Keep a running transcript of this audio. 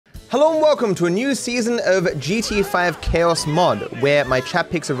Hello and welcome to a new season of GT5 Chaos Mod, where my chat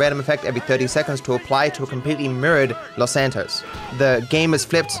picks a random effect every 30 seconds to apply to a completely mirrored Los Santos. The game is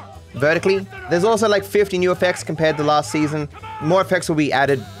flipped vertically. There's also like 50 new effects compared to last season. More effects will be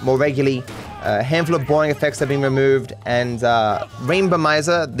added more regularly. A handful of boring effects have been removed, and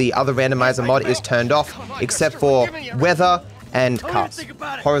Rainbomizer, the other randomizer mod, is turned off, except for weather and cars.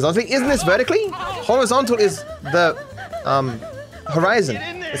 Horizontally, isn't this vertically? Horizontal is the horizon.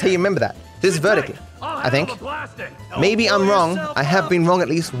 That's how you remember that. This is vertically, I think. Maybe I'm wrong. I have been wrong at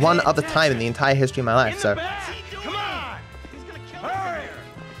least one other time in the entire history of my life, so.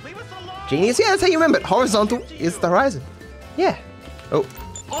 Genius, yeah, that's how you remember it. Horizontal is the horizon. Yeah. Oh.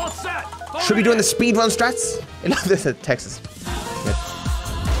 Should we be doing the speed run strats? No, this is Texas. Yeah.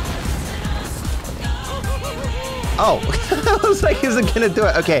 Oh, I was like, is it gonna do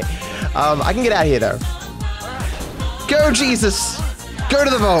it? Okay, I can get out of here though. Go, Jesus! Go to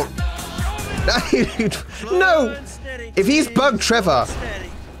the vault! No! If he's bugged Trevor,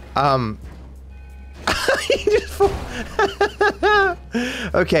 he just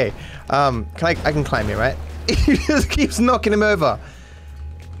okay, I can climb here, right? He just keeps knocking him over.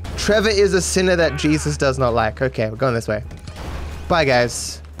 Trevor is a sinner that Jesus does not like. Okay, we're going this way. Bye,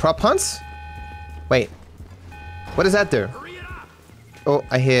 guys. Prop hunts? Wait. What does that do? Oh,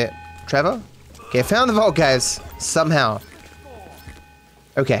 I hear Trevor. Okay, I found the vault, guys. Somehow.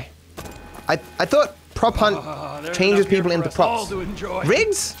 Okay. I thought prop hunt changes people into props.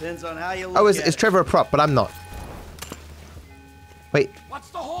 Rigs? Oh, is Trevor a prop? But I'm not. Wait. What's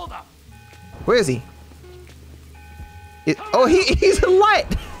the holdup? Where is he? Oh, he's a light.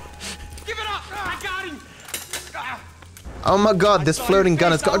 Give it up! I got him! Oh my God, this floating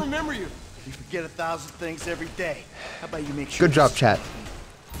gun has got. I remember you. You forget 1,000 things every day. How about you make sure? Good job, chat.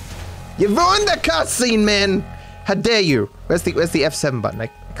 You ruined the cutscene, man! How dare you? Where's the F7 button? I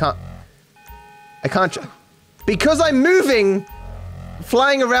can't. Because I'm moving,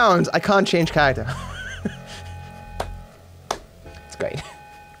 flying around, I can't change character. It's great.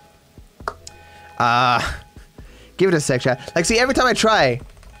 Give it a sec, chat. Like, see, every time I try,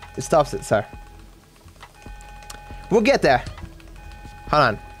 it stops it, so. We'll get there. Hold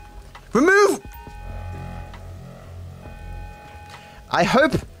on. Remove! I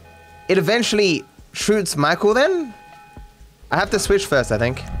hope it eventually shoots Michael then? I have to switch first, I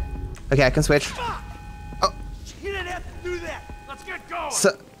think. Okay, I can switch. Oh. You didn't have to do that. Let's get going.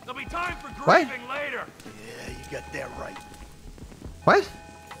 So, there'll be time for grieving later. Yeah, you got that right. What?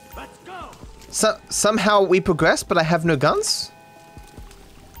 Let's go. So, somehow we progress, but I have no guns?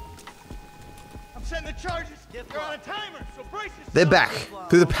 I'm setting the charges. You're on a timer, so brace yourself. They're back,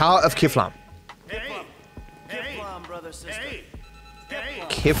 through the power of Kiflam. Kiflam, brother, sister.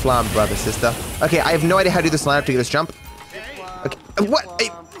 Kiflam, brother, sister. Okay, I have no idea how to do this line up to get this jump. Okay, what?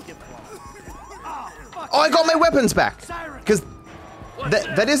 Oh, I got my weapons back! Because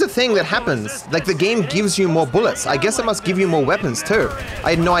that is a thing that happens. Like, the game gives you more bullets. I guess it must give you more weapons, too.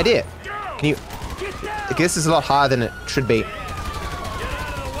 I had no idea. Can you... Okay, this is a lot harder than it should be.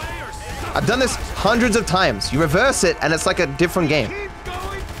 I've done this hundreds of times. You reverse it, and it's like a different game.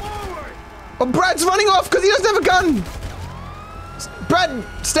 Oh, Brad's running off because he doesn't have a gun! Brad,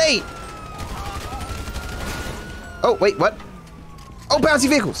 stay! Oh, wait, what? Oh, bouncy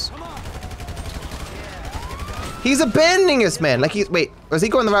vehicles! He's abandoning us, man. Like, wait, was he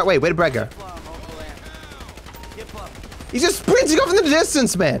going the right way? Where did Brad go? He's just sprinting off in the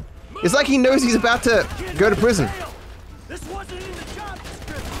distance, man. It's like he knows he's about to go to prison.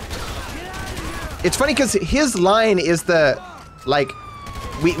 It's funny because his line is the, like,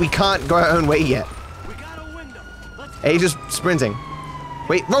 we can't go our own way yet. And he's just sprinting.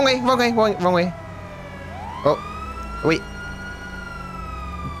 Wait, wrong way, wrong way, wrong way. Oh, wait.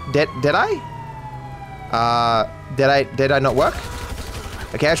 Did I? Did I not work?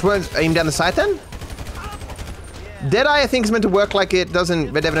 Okay, I should aim down the side then? Deadeye, I think, is meant to work like it does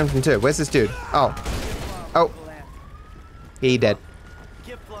in Red Dead Redemption 2. Where's this dude? Oh. Oh. He dead.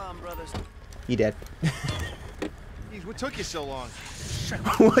 He dead. What took you so long?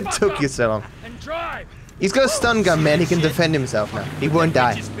 What took you so long? He's got a stun gun, man. He can defend himself now. He won't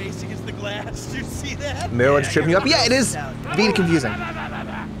die. Mirror tripping you up. Yeah, it is really confusing.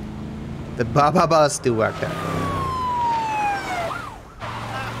 The ba still work there.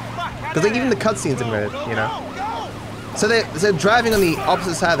 Because like even the cutscenes in Red, you know. So they're driving on the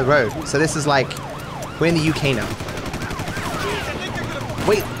opposite side of the road. So this is like we're in the UK now.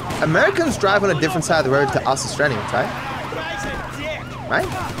 Wait, Americans drive on a different side of the road to us Australians, right? Right?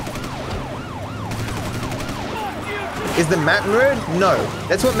 Is the map mirrored? No.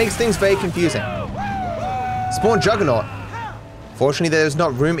 That's what makes things very confusing. Spawn Juggernaut. Fortunately, there's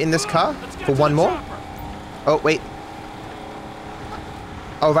not room in this car for one more. Oh, wait.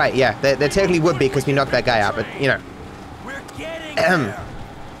 Oh, right, yeah. There technically would be because we knocked that guy out, but, you know.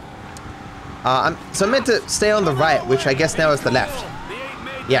 So I'm meant to stay on the right, which I guess now is the left.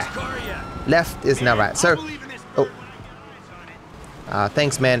 Yeah. Left is now right. So, oh.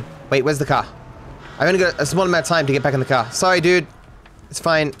 Thanks, man. Wait, where's the car? I've only got a small amount of time to get back in the car. Sorry, dude. It's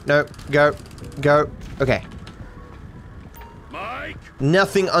fine. No, go. Go. Okay.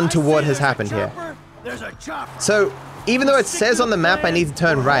 Nothing untoward has happened here. So, even though it says on the map I need to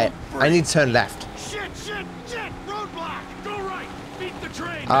turn right, I need to turn left. Shit! Roadblock! Go right! Beat the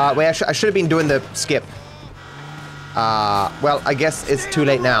train! Wait, I should have been doing the skip. Well, I guess it's too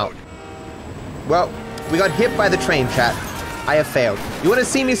late now. Well, we got hit by the train, chat. I have failed. You want to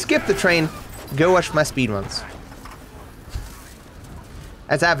see me skip the train? Go watch my speedruns.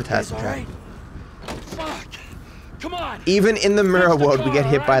 As advertised, chat. Fuck! Come on! Even in the mirror world, we get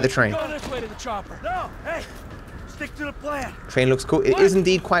hit by the train. Go this way to the chopper. No! Hey! Stick to the plan. Train looks cool. It is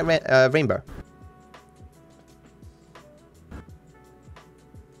indeed quite rainbow.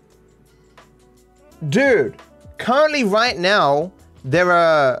 Dude, currently right now, there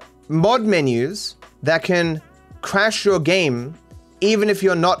are mod menus that can crash your game even if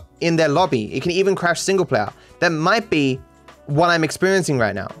you're not in their lobby. It can even crash single player. That might be what I'm experiencing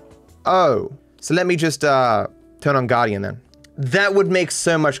right now. Oh, so let me just turn on Guardian then. That would make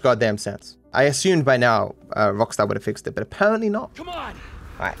so much goddamn sense. I assumed by now Rockstar would have fixed it, but apparently not. Come on.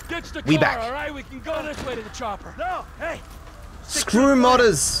 Alright, we back. All right, we can go this way to the chopper. No, hey. Screw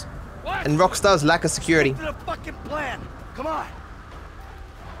modders and Rockstar's lack of security. Stick to the fucking plan. Come on.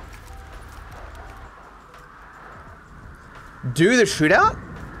 Do the shootout?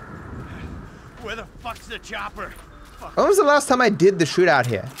 Where the fuck's the chopper? When was the last time I did the shootout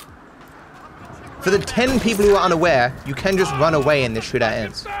here? For the 10 people who are unaware, you can just run away and the shootout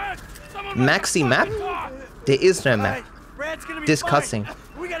ends. Maxi map? There is no map. This cutscene.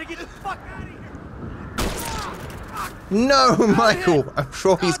 We gotta get the fuck out of here. No, Michael! I'm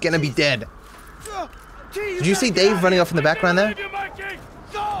sure he's gonna be dead. Did you see Dave running off in the background there?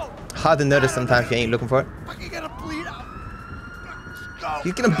 Hard to notice sometimes if you ain't looking for it.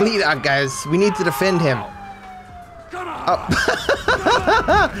 He's gonna bleed out, guys. We need to defend him. Oh.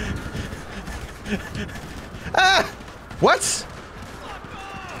 What?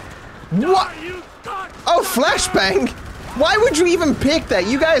 What? Oh, flashbang? Why would you even pick that?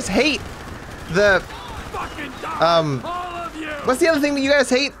 You guys hate the... What's the other thing that you guys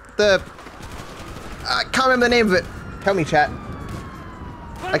hate? The... I can't remember the name of it. Help me, chat.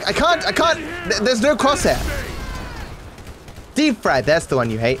 I can't... There's no crosshair. Deep fried, that's the one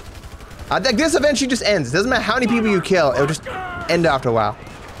you hate. This eventually just ends. It doesn't matter how many people you kill, it'll just end after a while.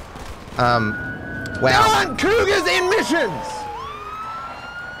 Wow. Don Cougars in missions!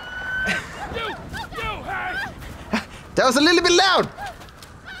 That was a little bit loud!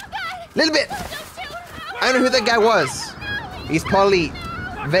 Little bit! I don't know who that guy was. He's probably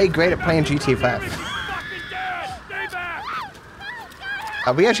very great at playing GTA 5.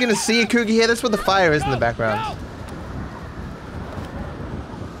 Are we actually gonna see a Cougar here? That's what the fire is in the background.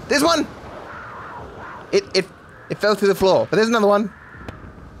 There's one! It fell through the floor, but there's another one.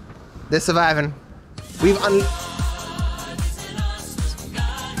 They're surviving. We've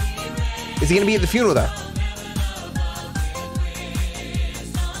Is he gonna be at the funeral though?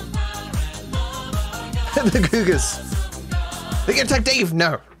 The Cougars. They're gonna attack Dave.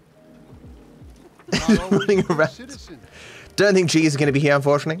 No. Running around. Don't think G is gonna be here,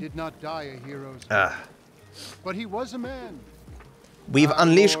 unfortunately. Did not die a hero's death, but he was a man. We've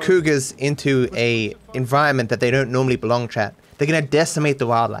unleashed Cougars into a environment that they don't normally belong, chat. They're gonna decimate the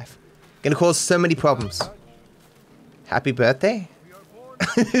wildlife. Gonna cause so many problems. Happy birthday?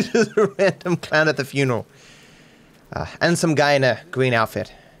 Just a random clown at the funeral. And some guy in a green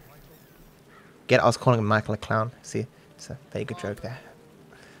outfit. I was calling him Michael a clown. See, it's a very good joke there.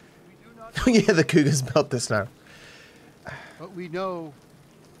 Yeah, the Cougars melt the snow. But we know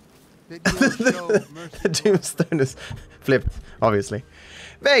that you show mercy. The tombstone is flipped, obviously.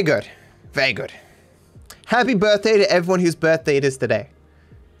 Very good. Very good. Happy birthday to everyone whose birthday it is today.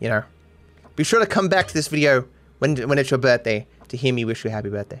 You know, be sure to come back to this video when it's your birthday to hear me wish you a happy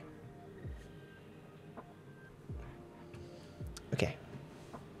birthday. Okay.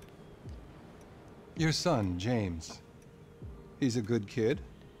 Your son, James. He's a good kid.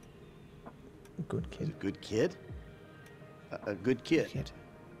 Good kid. A good kid? A good kid.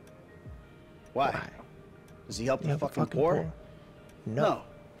 Why? Does he help the fucking poor? No.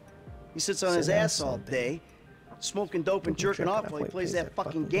 He sits on his ass all day, Smoking dope and jerking off while he plays that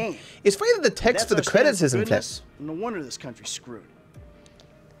fucking game. It's funny that the text for the credits isn't flipped. No wonder this country's screwed.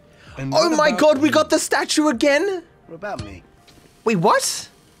 And Oh what my about god, we you? got the statue again? What about me? Wait, what?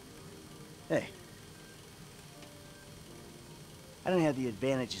 Hey. I don't have the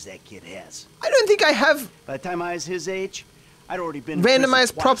advantages that kid has. I don't think I have By the time I was his age, I'd already been in prison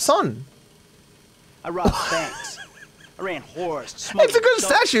randomized twice. props on. I robbed banks. I ran whores. Smoked It's a good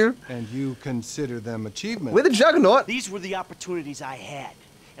dope. statue. And you consider them achievements. With a juggernaut. These were the opportunities I had.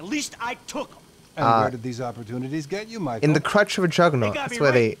 At least I took them. And where did these opportunities get you, Michael? In the crutch of a juggernaut. They got That's me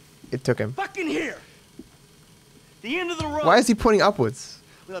where right. it took him. Fucking here. The end of the road. Why is he pointing upwards?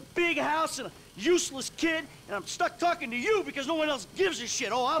 With a big house and a useless kid, and I'm stuck talking to you because no one else gives a shit.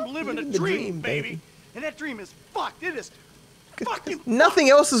 Oh, I'm living a The dream, dream, baby. baby. And that dream is fucked. It is fucking Nothing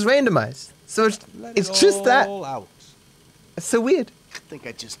else is randomized. So Let it's it just that. all out. It's so weird. I think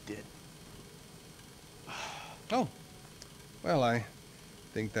I just did. Oh. Well, I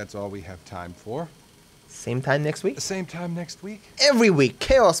think that's all we have time for. Same time next week? Same time next week? Every week,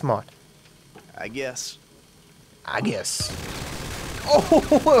 Chaos Mod. I guess. I guess.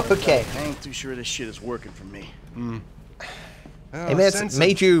 Oh, okay. I ain't too sure this shit is working for me. Well, Hey, man, it's sense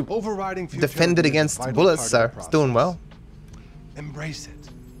made of you overriding defended futility is a against vital bullets, part so of the it's doing well. process. Embrace it.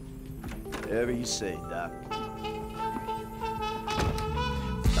 Whatever you say, Doc.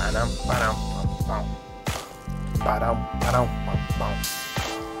 Ba-dum, ba-dum, bum, bum. Ba-dum, ba-dum, bum, bum.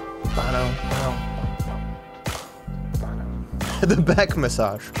 Ba-dum, ba-dum, bum, bum. The back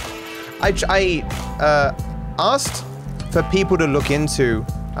massage. I asked for people to look into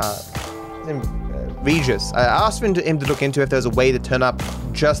Regis. I asked him to look into if there's a way to turn up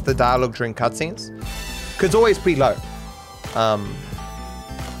just the dialogue during cutscenes, because it's always pretty low.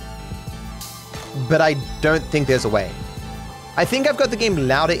 But I don't think there's a way. I think I've got the game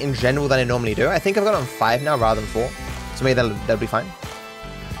louder in general than I normally do. I think I've got it on 5 now rather than 4. So maybe that'll be fine.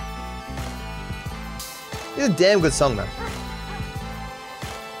 It's a damn good song though.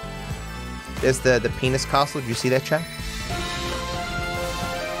 There's the penis castle. Did you see that, chat?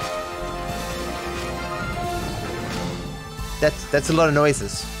 That's a lot of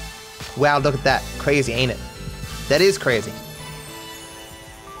noises. Wow, look at that. Crazy, ain't it? That is crazy.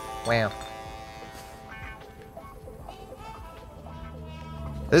 Wow.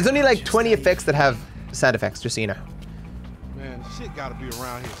 There's only like 20 effects that have sound effects, just so you know. Man, shit gotta be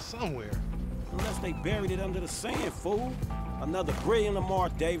around here somewhere. Unless they buried it under the sand, fool. Another brilliant Lamar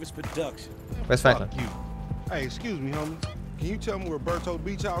Davis production. Where's Franklin? Fuck you. Hey, excuse me, homie. Can you tell me where Berto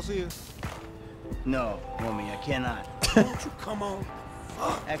Beach House is? No, homie, I cannot. Won't you come on?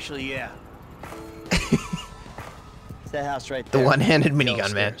 Actually, yeah. It's that house right The there. one-handed Go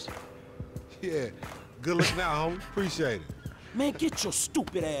minigun, man. upstairs. Yeah. Good looking out, homie. Appreciate it. Man, get your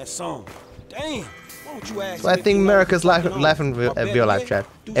stupid ass on. Damn. Why don't you ask So I me think if you America's know life what's in going on? Or real life, better chat.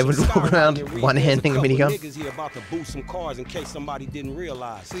 yet, do Everyone's some walking around skyrocketing read. one-handing a There's minigun. couple niggas here about to boost some cars in case somebody didn't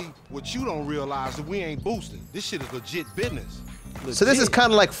realize. See, what you don't realize is we ain't boosting. This shit is legit business. So this is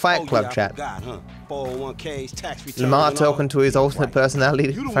kind of like Fight Club, yeah, I chat. forgot, huh? 401ks, tax returns. Lamar and all. talking to his alternate Right. personality.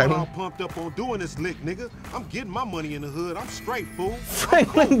 You the one Franklin. all pumped up on doing this lick, nigga. I'm getting my money in the hood. I'm straight, fool.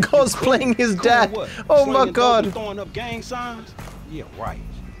 Franklin cosplaying his Cool dad. what? Oh Slinging my dope god. and throwing up gang signs? Yeah, right.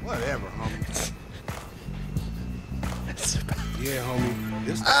 Whatever, homie. Yeah, homie.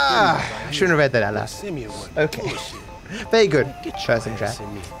 This the Ah, spirit right I here. shouldn't have read that out loud. Simeon one. Okay. Bullshit. Very good. Get your Person ass chat.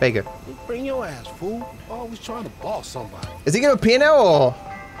 in me. Very good. Bring your ass, fool. Always trying to boss somebody. Is he gonna appear now or?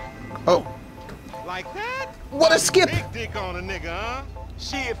 Oh, Like that? what a skip! Big dick on a nigga, huh?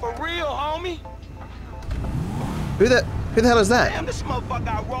 Shit, for real, homie. Who the hell is that? Damn, this motherfucker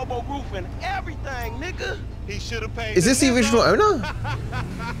got robo roof and everything, nigga. He should have paid. Is this the nigga. original owner?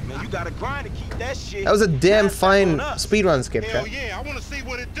 Man, you gotta grind to keep that shit. That was a damn That's fine on us. speedrun skip, Hell chat. yeah, I want to see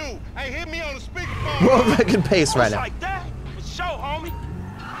what it do. Hey, hit me on the speakerphone. What a record pace right Just now. like that, for sure, homie.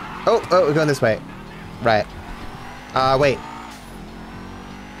 Oh, we're going this way. Right. Wait.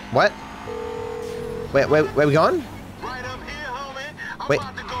 What? Wait, where we going? Right up here, homie. I'm Wait.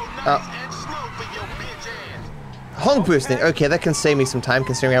 about to go nice and slow for your bitch ass. Honk boosting. Okay, that can save me some time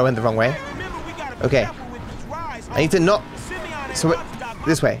considering I went the wrong way. Hey, remember, we gotta be Okay. careful with these rides, I need to not. Simeon ain't So about to stop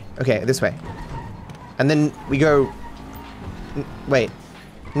this way. Okay, this way. And then we go. Wait.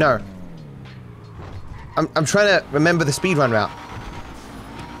 No. I'm trying to remember the speedrun route.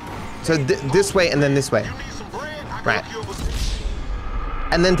 So this way and then this way. You need some bread? I Right. got you over.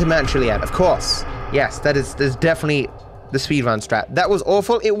 And then to Mount Chiliad, of course. Yes, there's definitely the speedrun strat. That was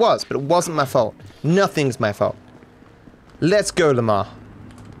awful, it was, but it wasn't my fault. Nothing's my fault. Let's go, Lamar.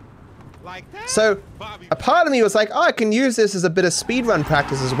 Like that? So, Bobby. a part of me was like, oh, I can use this as a bit of speedrun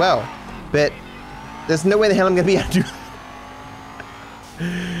practice as well. But There's no way the hell I'm gonna be able to do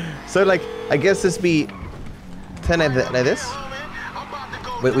that. So, like, I guess this be... Turn it like this.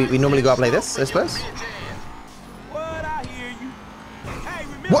 We normally go up like this, I suppose.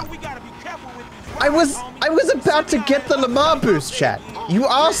 What? I was about to get the Lamar boost, chat. You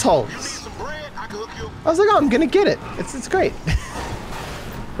assholes. I was like, oh, I'm gonna get it. It's great.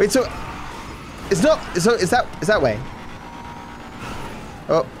 Wait, so it's not. So is that way?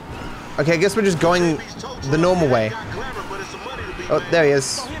 Oh, okay. I guess we're just going the normal way. Oh, there he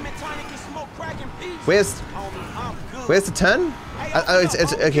is. Where's the turn? Oh, it's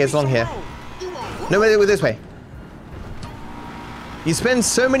okay. It's along here. No, wait, this way. You spend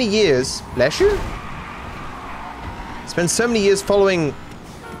so many years, bless you? Spend so many years following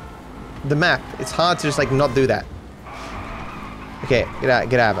the map. It's hard to just like not do that. Okay, get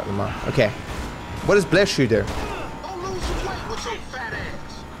out of it, Lamar. Okay. What does bless you do?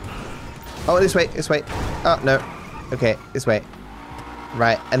 Oh, this way, this way. Oh, no. Okay, this way.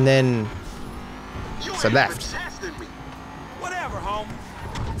 Right, and then... So left. Whatever,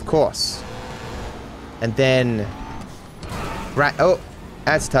 homie. Of course. And then... Right, oh,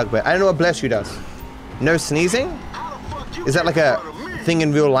 that's tugboat. I don't know what bless you does. No sneezing? Is that like a thing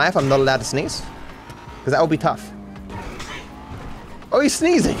in real life? I'm not allowed to sneeze? Because that would be tough. Oh, he's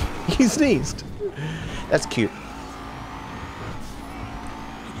sneezing. He sneezed. That's cute.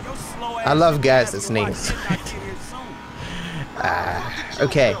 I love guys that sneeze.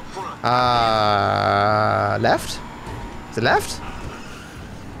 Okay. Left? Is it left?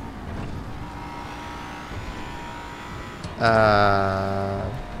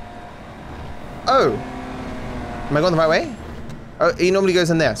 Oh. Am I going the right way? Oh, he normally goes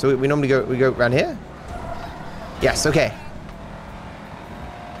in there. So we normally go around here? Yes, okay.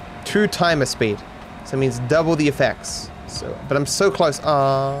 2 timer speed. So it means double the effects. So, but I'm so close.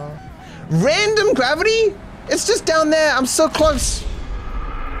 Random gravity? It's just down there. I'm so close.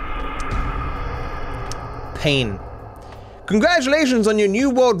 Pain. Congratulations on your new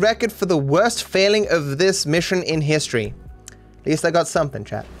world record for the worst failing of this mission in history. At least I got something,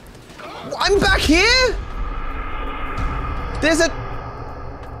 chat. I'm back here? There's a...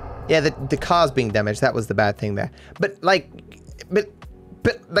 Yeah, the car's being damaged. That was the bad thing there. But like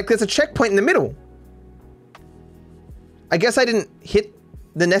there's a checkpoint in the middle. I guess I didn't hit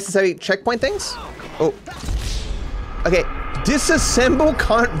the necessary checkpoint things? Oh. Okay. Disassemble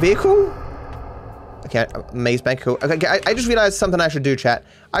current vehicle? Okay, maze bank, cool. Okay, I just realized something I should do, chat.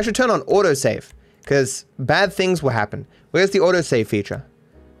 I should turn on autosave, because bad things will happen. Where's the autosave feature?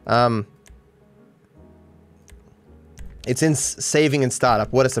 It's in saving and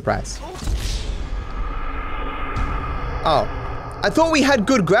startup. What a surprise. Oh. I thought we had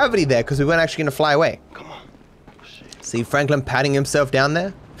good gravity there, because we weren't actually going to fly away. Come on. See Franklin patting himself down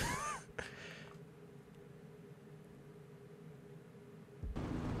there?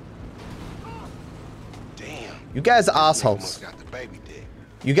 Damn. You guys are assholes.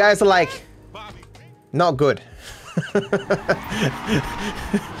 You guys are like, not good.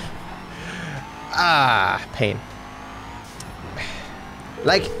 Pain.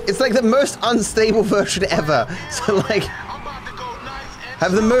 Like, it's like the most unstable version ever. So like,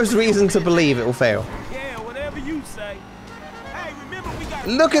 have the most reason to believe it will fail. Yeah, whatever you say. Hey, remember we got...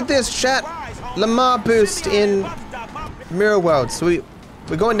 Look at this, chat. Lamar boost in Mirror World. So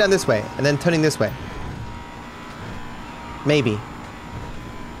we're going down this way and then turning this way. Maybe.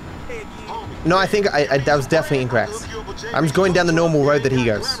 No, I think that was definitely incorrect. I'm just going down the normal road that he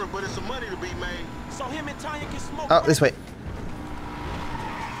goes. Oh, this way.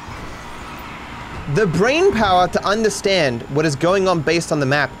 The brain power to understand what is going on based on the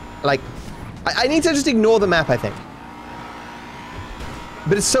map. Like, I need to just ignore the map, I think.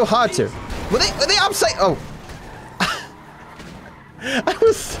 But it's so hard to. Were they upside? Oh. I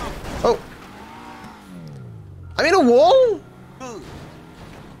was. Oh. I'm in a wall?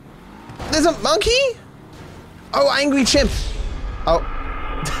 There's a monkey? Oh, angry chimp. Oh.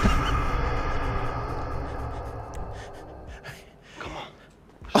 Come on.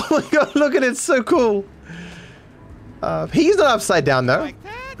 Oh my god, look at it, it's so cool. He's not upside down though.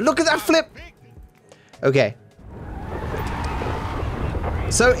 Look at that flip. Okay.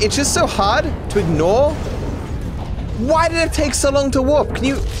 So it's just so hard to ignore. Why did it take so long to warp? Can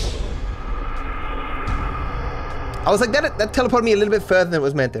you... I was like, that teleported me a little bit further than it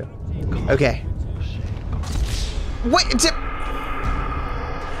was meant to. Okay. Wait,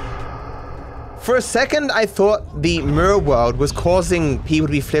 for a second, I thought the mirror world was causing people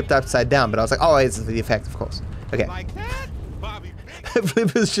to be flipped upside down, but I was like, oh, it's the effect, of course. Okay. That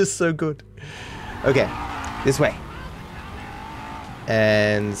flip is just so good. Okay, this way.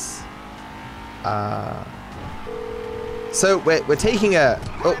 And... So we're taking a...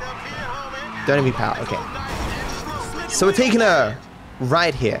 Oh, don't even be pal. Okay. So we're taking a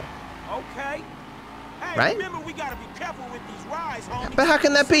right here. Okay. Hey, Right? remember we gotta be careful with these rides, homie. But how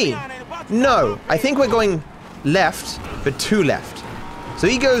can that be? No, I think we're going left, but to left. So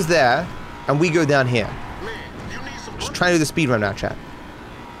he goes there, and we go down here. Just trying to do the speed run now, chat.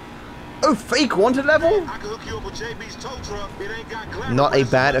 Oh, fake wanted level? Not a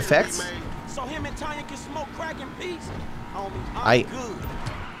bad effect. So him and Tanya can smoke crack in peace. Homie, I'm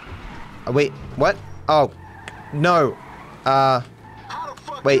good. Wait, what? Oh, no.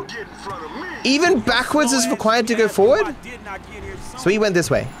 Wait. Even backwards is required to go forward? So he went this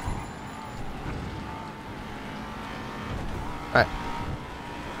way. Alright.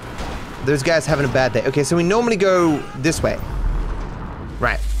 Those guys having a bad day. Okay, so we normally go this way.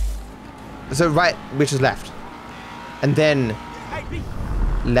 Right. So right, which is left. And then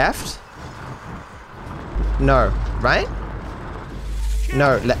left? No. Right?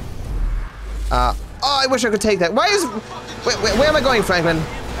 No, left. Oh, I wish I could take that. Why is... Where am I going, Franklin?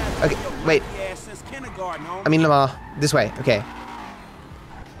 Okay, wait. I mean, Lamar. This way. Okay.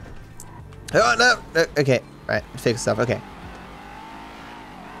 Oh, no. Okay. Right. Fix stuff. Okay.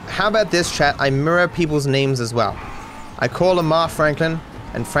 How about this, chat? I mirror people's names as well. I call Lamar Franklin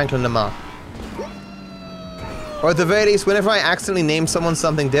and Franklin Lamar. Or at the very least, whenever I accidentally name someone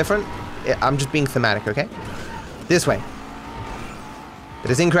something different, I'm just being thematic, okay? This way.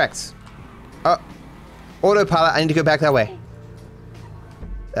 That is incorrect. Oh. Autopilot, I need to go back that way.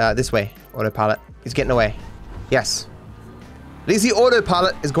 This way. Autopilot. He's getting away. Yes. At least the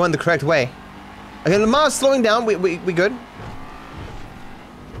autopilot is going the correct way. Okay, Lamar's slowing down. We good?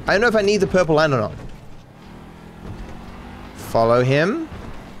 I don't know if I need the purple line or not. Follow him.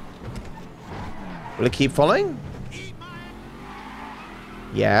 Will it keep following?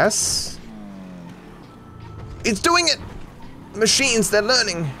 Yes. It's doing it! Machines, they're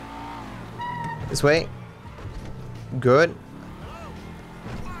learning. This way. Good.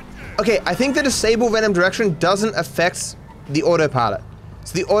 Okay, I think the disable random direction doesn't affect the autopilot.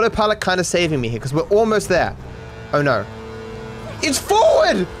 So the autopilot kind of saving me here, because we're almost there. Oh no. It's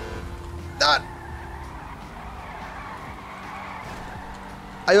forward!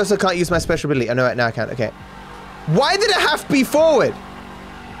 I also can't use my special ability. I know right now I can't. Okay. Why did it have to be forward?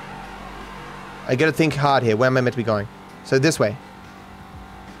 I gotta think hard here. Where am I meant to be going? So this way.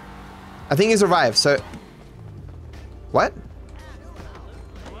 I think he's arrived, so... What?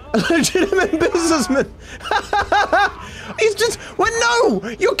 A legitimate businessman! He's just... What? No!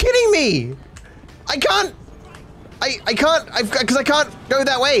 You're kidding me! I can't... I can't... Because I can't go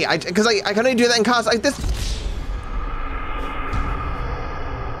that way. Because I can only do that in cars like this.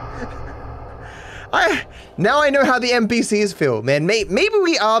 Now I know how the NPCs feel, man. Maybe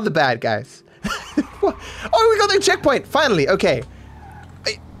we are the bad guys. Oh, we got the checkpoint! Finally, okay.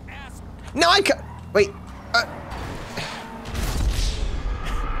 Now I can... Wait.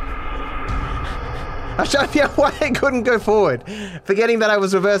 I was trying to figure out why I couldn't go forward. Forgetting that I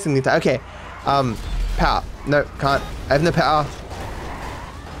was reversing the time. Okay. Power. No, can't. I have no power.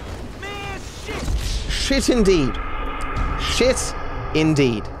 Man, Shit indeed. Shit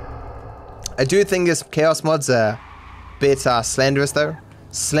indeed. I do think this Chaos mod's a bit slanderous, though.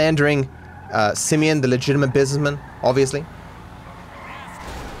 Slandering Simeon, the legitimate businessman, obviously.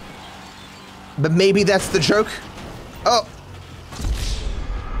 But maybe that's the joke. Oh.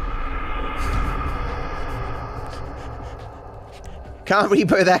 Can't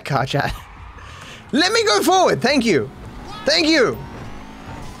repo that car, chat. Let me go forward. Thank you. Thank you.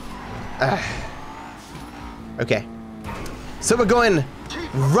 Okay. So we're going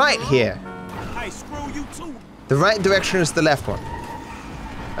right here. Hey, screw you too. The right direction is the left one.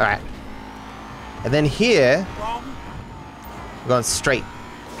 All right. And then here, we're going straight.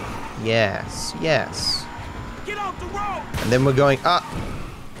 Yes, yes. Get off the road. And then we're going up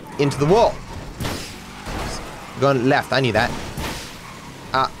into the wall. We're going left. I knew that.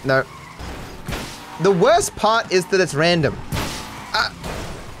 No. The worst part is that it's random.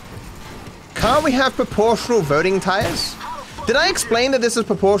 Can't we have proportional voting tires? Did I explain that this is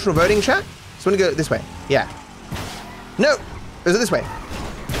proportional voting, chat? So I'm gonna go this way. Yeah. No! Is it this way?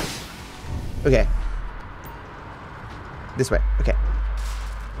 Okay. This way. Okay.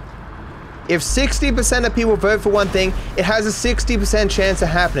 If 60% of people vote for one thing, it has a 60% chance of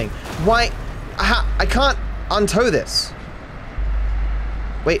happening. Why? I can't untow this.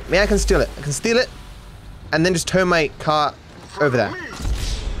 Wait, maybe I can steal it. I can steal it and then just tow my car over there.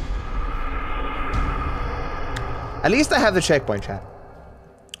 At least I have the checkpoint, chat.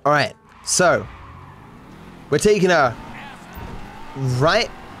 All right, so we're taking a right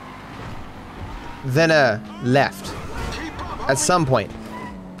then a left. At some point.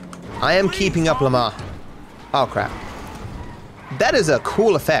 I am keeping up Lamar. Oh crap. That is a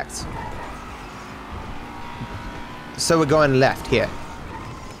cool effect. So we're going left here.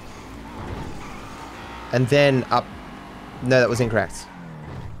 And then up. No, that was incorrect.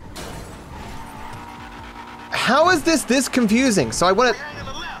 How is this confusing? So I want it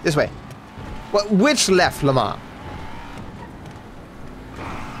this way. Well, which left, Lamar?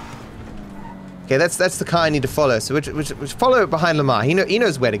 Okay, that's the car I need to follow. So which follow behind Lamar. He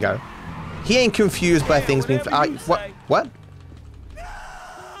knows where to go. He ain't confused by things being. What?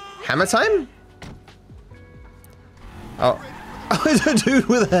 Hammer time? Oh, it's a dude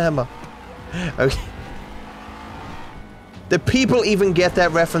with a hammer. Okay. Do people even get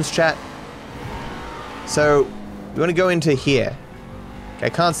that reference, chat? So we want to go into here. Okay, I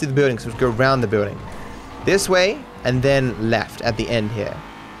can't see the building, so let's go around the building. This way, and then left at the end here.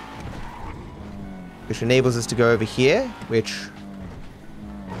 Which enables us to go over here, which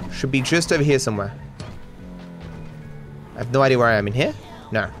should be just over here somewhere. I have no idea where I am in here.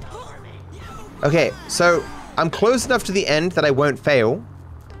 No. Okay, so I'm close enough to the end that I won't fail.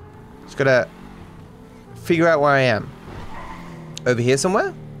 Just gotta figure out where I am. Over here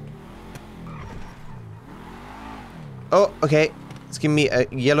somewhere? Oh, okay. It's giving me a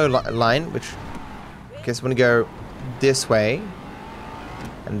yellow line, which I guess I'm gonna go this way.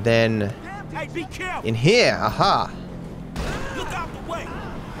 And then in here, aha.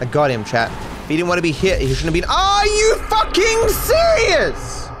 I got him, chat. If he didn't want to be hit, he shouldn't have been. Are you fucking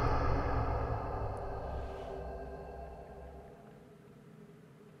serious?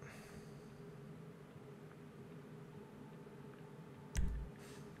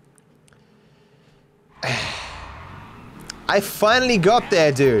 I finally got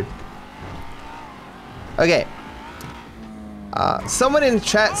there, dude. Okay. Someone in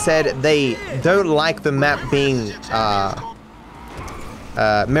chat said they don't like the map being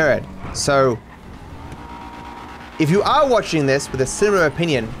mirrored. So, if you are watching this with a similar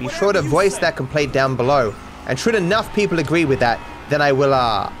opinion, be sure to voice that complaint down below. And should enough people agree with that, then I will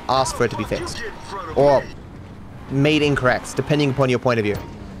ask for it to be fixed. Or made incorrect, depending upon your point of view.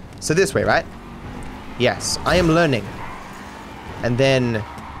 So this way, right? Yes, I am learning. And then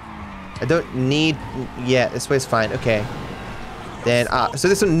I don't need. Yeah, this way's fine. Okay. Then so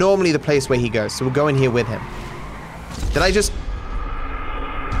this is normally the place where he goes. So we'll go in here with him. Did I just?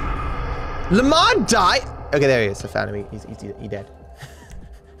 Lamar died. Okay, there he is. I found him. He's dead.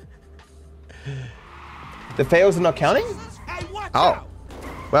 The fails are not counting. Oh,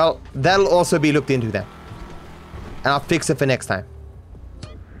 well, that'll also be looked into then, and I'll fix it for next time.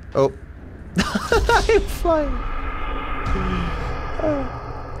 Oh, I'm flying.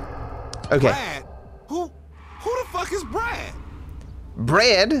 Okay. Brad? Who the fuck is Brad?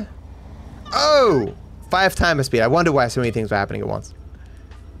 Brad? Oh! 5 times speed. I wonder why so many things were happening at once.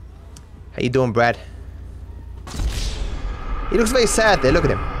 How you doing, Brad? He looks very sad there. Look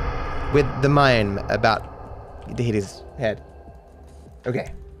at him. With the mine about to hit his head.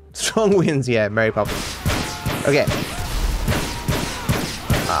 Okay. Strong winds, yeah. Mary Poppins. Okay.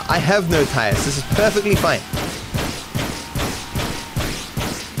 I have no tires. This is perfectly fine.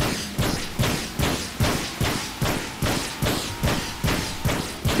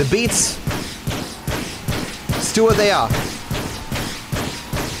 The beats, still what they are.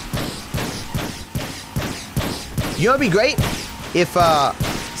 You know, it'd be great if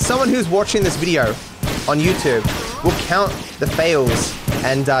someone who's watching this video on YouTube will count the fails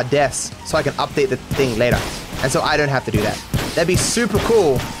and deaths so I can update the thing later. And so I don't have to do that. That'd be super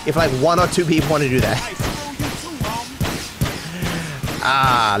cool if like 1 or 2 people want to do that.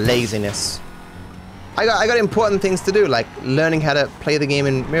 Laziness. I got important things to do, like learning how to play the game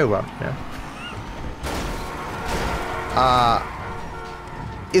in Mirror World. You know?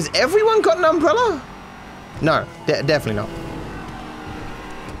 Is everyone got an umbrella? No, definitely not.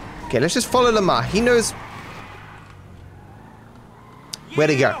 Okay, let's just follow Lamar. He knows where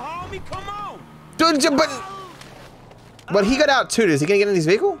to go. Dude, but he got out too. Is he gonna get in his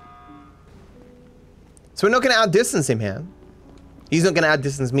vehicle? So we're not gonna outdistance him here. He's not gonna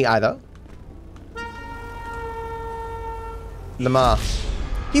outdistance me either. Lamar.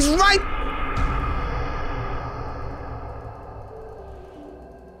 He's right!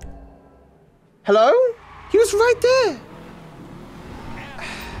 Hello? He was right there.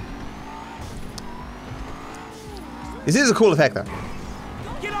 This is a cool effect though.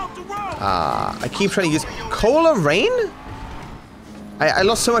 I keep trying to use Cola Rain? I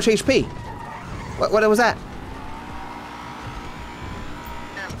lost so much HP. What was that?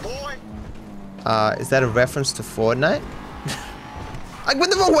 Is that a reference to Fortnite? I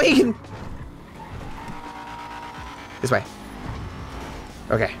went the wrong way again. This way.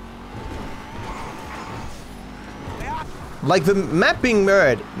 Okay. Like, the map being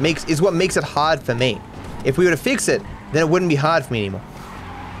mirrored is what makes it hard for me. If we were to fix it, then it wouldn't be hard for me anymore.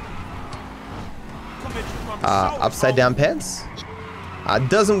 Upside down pants.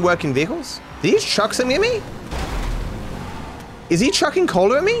 Doesn't work in vehicles. Did he chuck something at me? Is he chucking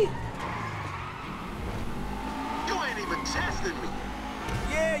cola at me? You ain't even testing me.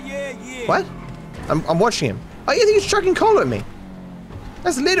 Yeah. What? I'm watching him. Oh, you think he's chucking cola at me?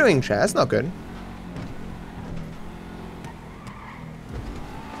 That's littering, chat. That's not good.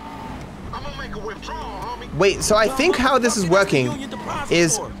 I'm gonna make a withdrawal, homie. Wait, so I think how this is working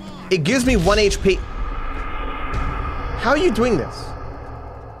is it gives me 1 HP. How are you doing this?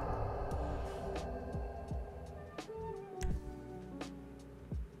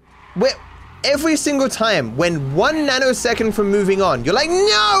 Where every single time when 1 nanosecond from moving on, you're like,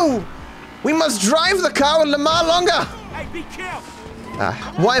 no! We must drive the car with Lamar longer! Hey, be careful.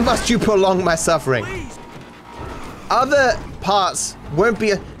 Why must you prolong my suffering? Please. Other parts won't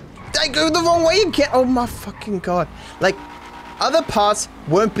be I go the wrong way again! Oh my fucking god. Like, other parts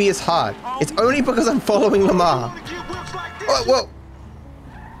won't be as hard. It's only because I'm following Lamar. Oh, whoa.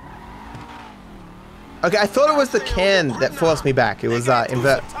 Okay, I thought it was the can that forced me back. It was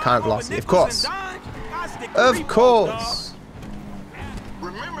invert current velocity, of course. Of course.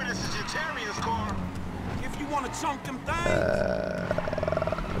 Remember, this is your Terrier's car. If you want to chunk them things.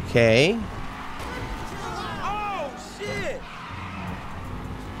 Okay. Oh, shit.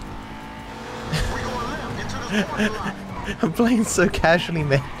 We going left into this parking lot. I'm playing so casually,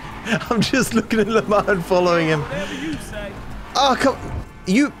 man. I'm just looking at Lamar and following him. Whatever you say. Oh, come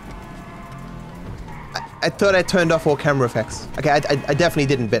you. I thought I turned off all camera effects. Okay, I definitely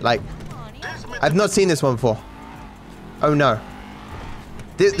didn't, but like, I've not seen this one before. Oh no.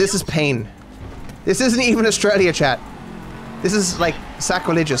 This is pain. This isn't even Australia, chat. This is like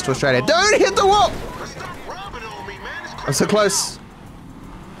sacrilegious to Australia. Don't hit the wall! Stop robbing on me, man. It's I'm so close.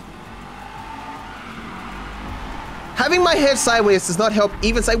 Having my head sideways does not help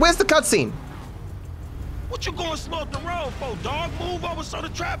even say, where's the cutscene? What you going slow up the road for, dog? Move over so the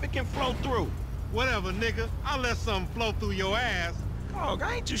traffic can flow through. Whatever, nigga. I'll let something flow through your ass. Dog,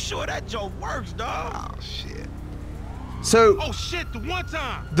 I ain't too sure that joke works, dog. Oh, shit. So, Oh, shit, the one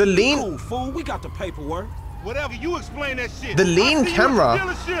time. the lean, Cool, fool. We got the paperwork. Whatever, you explain that shit. the lean camera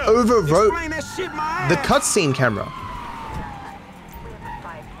overwrote Explain that shit my the ass. cutscene camera.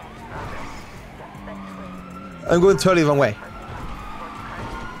 I'm going totally the wrong way.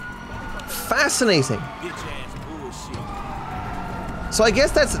 Fascinating. Bitch ass bullshit. So I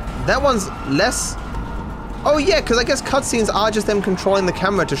guess that one's less. Oh yeah, because I guess cutscenes are just them controlling the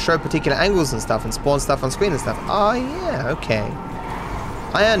camera to show particular angles and stuff and spawn stuff on screen and stuff. Oh yeah, okay.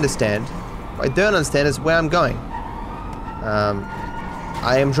 I understand. What I don't understand is where I'm going.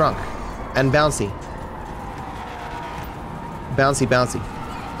 I am drunk and bouncy. Bouncy, bouncy.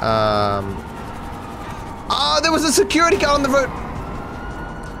 Oh, there was a security guard on the road.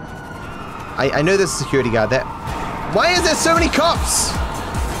 I know there's a security guard there. Why is there so many cops?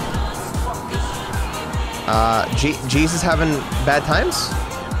 Jesus having bad times?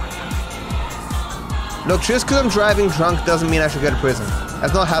 Look, just because I'm driving drunk doesn't mean I should go to prison.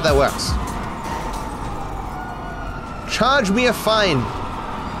 That's not how that works. Charge me a fine.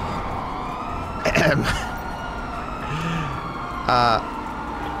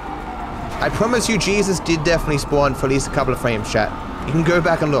 I promise you Jesus did definitely spawn for at least a couple of frames, chat. You can go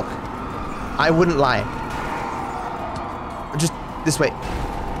back and look. I wouldn't lie. Just this way.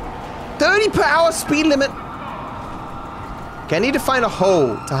 30 per hour speed limit. Okay, I need to find a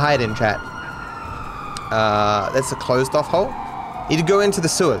hole to hide in, chat. That's a closed off hole. Need to go into the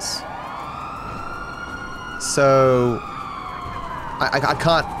sewers. So I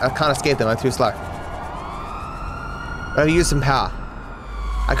can't escape them. I'm too slow. I'll use some power.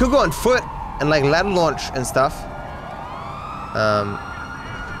 I could go on foot and like ladder launch and stuff.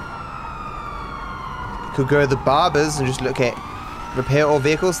 Could go to the barbers and just look at repair all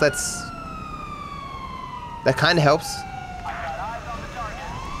vehicles. That kind of helps.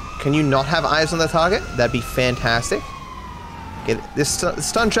 Can you not have eyes on the target? That'd be fantastic. Okay, this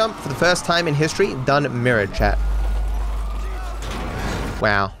stunt jump for the first time in history done mirrored, chat.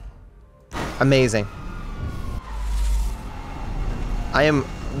 Wow. Amazing. I am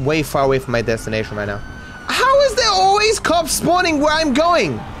way far away from my destination right now. How is there always cops spawning where I'm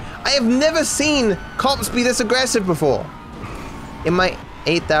going? I have never seen cops be this aggressive before. In my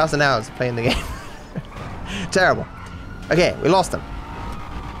 8,000 hours playing the game. Terrible. Okay, we lost them.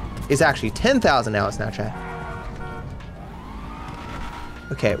 It's actually 10,000 hours now, chat.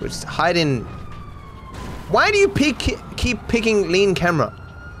 Okay, we'll just hide in Why do you keep picking lean camera?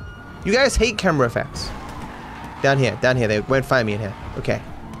 You guys hate camera effects. Down here. They won't find me in here. Okay.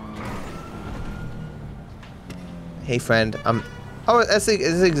 Hey, friend. Oh, that's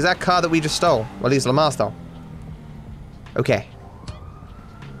the exact car that we just stole. Well, at least Lamar stole. Okay.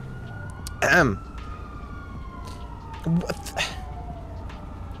 What?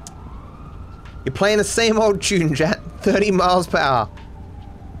 You're playing the same old tune, chat. 30 miles per hour.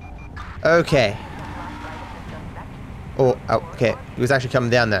 Okay. Oh, okay. He was actually coming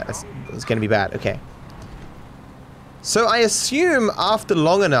down there. It's gonna be bad. Okay. So I assume after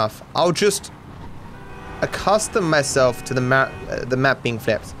long enough, I'll just accustom myself to the map being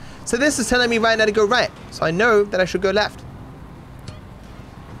flipped. So this is telling me right now to go right. So I know that I should go left.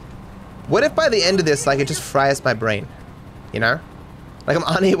 What if by the end of this, like, it just fries my brain? You know? Like, I'm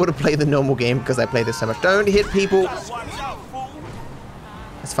unable to play the normal game because I play this so much. Don't hit people.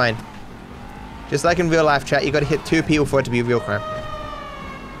 It's fine. Just like in real life, chat, you gotta hit 2 people for it to be a real crime.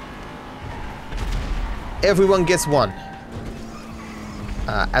 Everyone gets 1.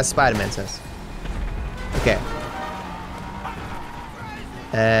 As Spider-Man says. Okay.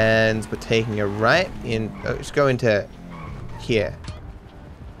 And we're taking a right in... Oh, just go into here.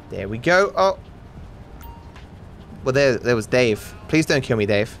 There we go. Oh. Well, there was Dave. Please don't kill me,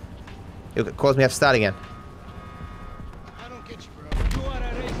 Dave. It'll cause me to have to start again. I don't get you, bro. You are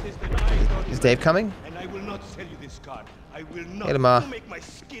a racist and I don't. Is Dave coming? And I will not sell you this car. I will not. Hey, Lamar. You make my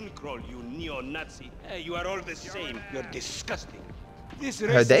skin crawl, you neo-Nazi. Hey, you are all the same. You're disgusting. This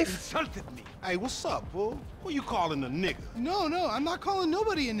racist Dave? insulted me. Hey, what's up, fool? Who you calling a nigga? No, I'm not calling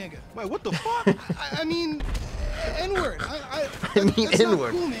nobody a nigga. Wait, what the fuck? I mean, N-word. I mean that's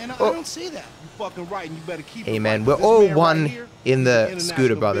N-word. not cool, man. Oh. I don't say that. You fucking right, and you better keep Hey, it man, right. we're This all man one right here, in the he's an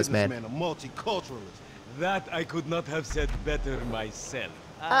Scooter international Brothers, man. businessman, a multiculturalist. That I could not have said better myself.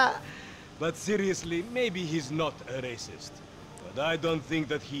 But seriously, maybe he's not a racist. But I don't think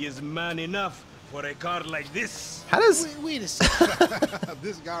that he is man enough for a car like this. How does... Wait a second.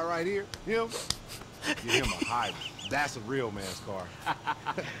 This guy right here, him, give him a hybrid. That's a real man's car.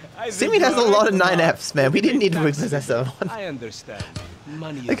 Simeon has a lot of 9Fs, man. We didn't need to exist that so long. I understand.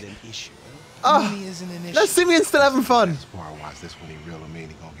 Money is an issue. Money isn't an issue. No, Simeon's still having fun. Tomorrow, watch this when he real and mean,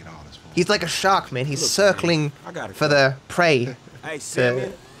 he gonna get all this for. He's like a shark, man. He's circling I got it. for the prey Hey,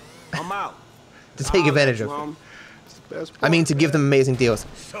 Simeon, I'm out. to take advantage of. I mean, to give them amazing deals.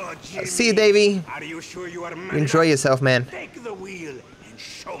 So, Jimmy, See you, Davey. Are you sure you are man Enjoy enough? yourself, man. Take the wheel and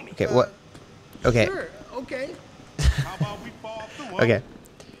show me. Okay, what? Okay, Sure, okay. How about we fall through? Huh? okay.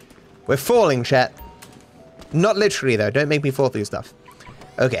 We're falling, chat. Not literally, though. Don't make me fall through stuff.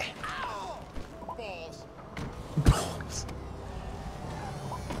 Okay. Balls.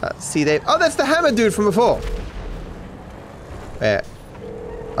 See, Dave. Oh, that's the hammer dude from before. Where?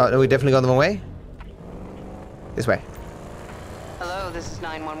 Oh, no, we definitely gone the wrong way? This way. Hello, this is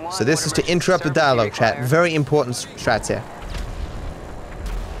 911. So this is to interrupt the dialogue, chat. Very important strats here.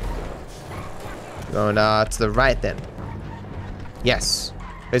 Going to the right then. Yes.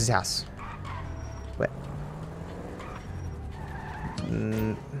 Where's his house? Where?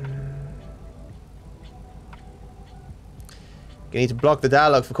 You need to block the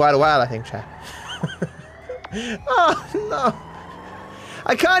dialogue for quite a while, I think, chat. Oh, no.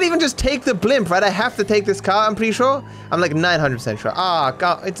 I can't even just take the blimp, right? I have to take this car, I'm pretty sure. I'm like 900% sure. Ah,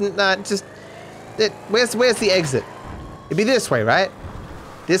 God, it's not just... where's the exit? It'd be this way, right?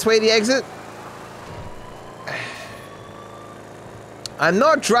 This way, the exit? I'm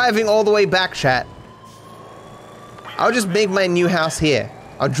not driving all the way back, chat. I'll just make my new house here.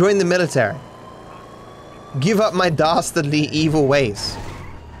 I'll join the military. Give up my dastardly evil ways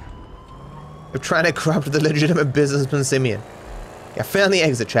of trying to corrupt the legitimate businessman Simeon. I found the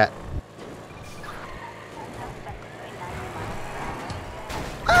exit, chat.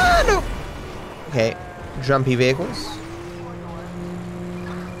 Ah, no! Okay, jumpy vehicles.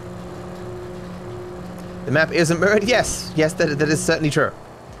 The map isn't mirrored? Yes. Yes, that is certainly true.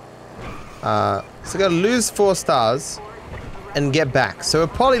 So I gotta lose 4 stars and get back. So we're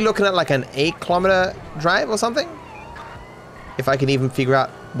probably looking at like an 8-kilometer drive or something. If I can even figure out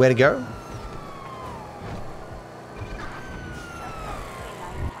where to go.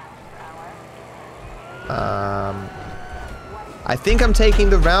 I think I'm taking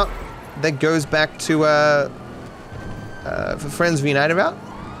the route that goes back to for Friends Reunited route.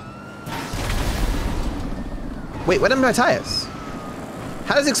 Wait, what happened to my tires?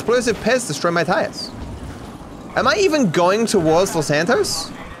 How does explosive Pez destroy my tires? Am I even going towards Los Santos?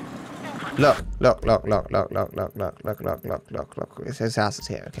 Look. His house is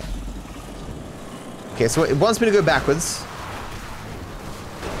here, okay. Okay, so it wants me to go backwards.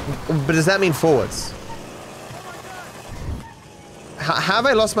 But does that mean forwards? How have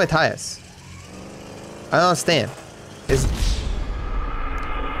I lost my tires? I don't understand.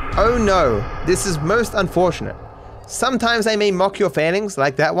 Oh no, this is most unfortunate. Sometimes I may mock your failings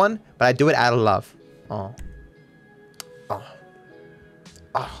like that one, but I do it out of love. Oh. Oh.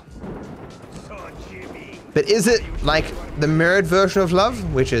 Oh. But is it like the mirrored version of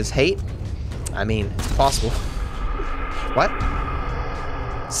love, which is hate? I mean, it's possible. What?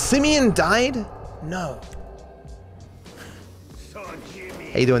 Simeon died? No.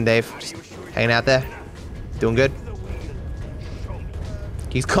 How you doing, Dave? Just hanging out there? Doing good?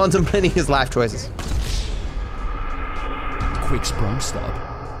 He's contemplating his life choices. Quick sprung stop.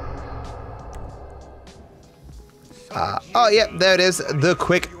 Oh, yeah, there it is. The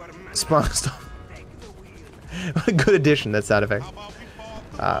quick sprung stop. What a good addition, that sound effect.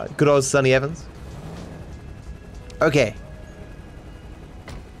 Good old Sonny Evans. Okay.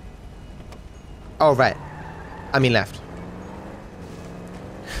 Oh, right. I mean left.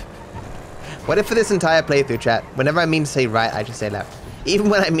 What if for this entire playthrough, chat, whenever I mean to say right, I just say left? Even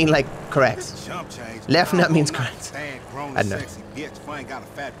when I mean, like, correct. Left now means correct. I don't know.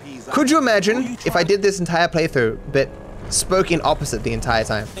 Could you imagine if I did this entire playthrough, but spoke in opposite the entire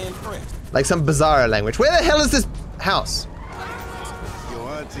time? Like some bizarre language. Where the hell is this house?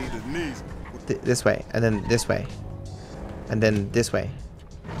 This way, and then this way. And then this way.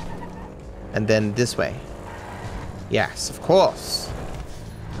 And then this way. Yes, of course.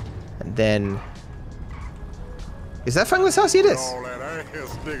 And then... Is that Franklin's house? It is.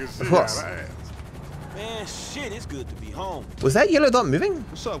 Of course. Man, shit, it's good to be home. Was that yellow dot moving?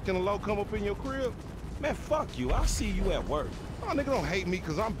 What's up? Can a low come up in your crib? Man, fuck you. I'll see you at work. Oh, nigga, don't hate me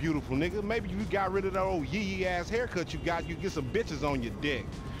because I'm beautiful, nigga. Maybe you got rid of that old yee-yee ass haircut you got, you get some bitches on your dick.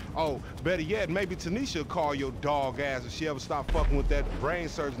 Oh, better yet, maybe Tanisha will call your dog ass if she ever stop fucking with that brain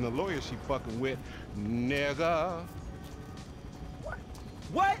surgeon, the lawyer she fucking with, nigga.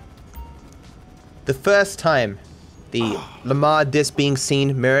 What? The first time the Lamar disc being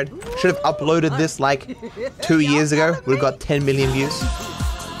seen mirrored, should have uploaded this like 2 years ago, would have got 10 million views.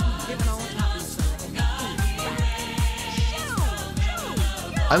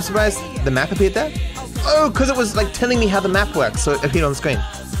 I'm surprised the map appeared there. Oh, because it was like telling me how the map works, so it appeared on the screen.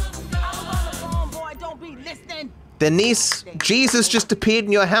 Their niece, Jesus, just appeared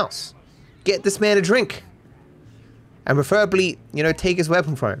in your house. Get this man a drink. And preferably, you know, take his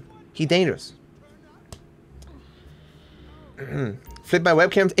weapon from him. He's dangerous. Flip my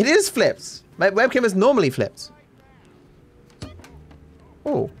webcam. It is flipped. My webcam is normally flipped.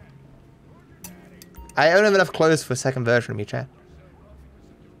 Oh. I don't have enough clothes for a second version of me, chat.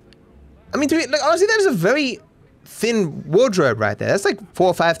 I mean, like, honestly, that is a very thin wardrobe right there. That's like 4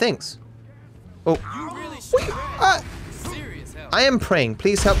 or 5 things. Oh. I am praying.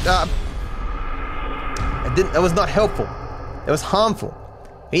 Please help. That was not helpful. It was harmful.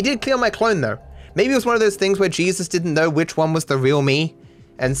 He did clear my clone, though. Maybe it was one of those things where Jesus didn't know which one was the real me,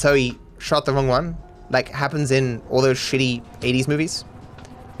 and so he shot the wrong one. Like happens in all those shitty 80s movies.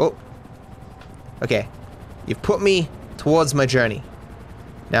 Oh. Okay. You've put me towards my journey.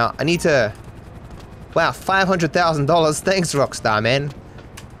 Now, I need to... Wow, $500,000. Thanks, Rockstar, man.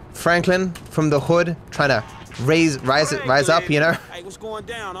 Franklin from the hood, trying to rise up, you know? Hey, what's going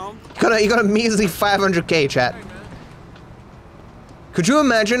down, You got a measly 500K, chat. Could you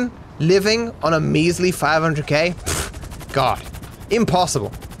imagine living on a measly 500K? Pfft, God,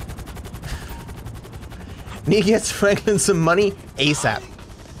 impossible. Need to get Franklin some money ASAP.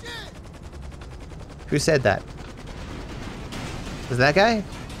 Who said that? Was that guy?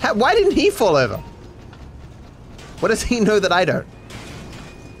 Why didn't he fall over? What does he know that I don't?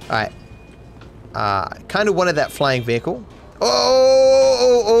 Alright. Kind of wanted that flying vehicle.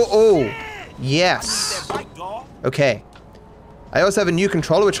 Oh! Yes. Okay. I also have a new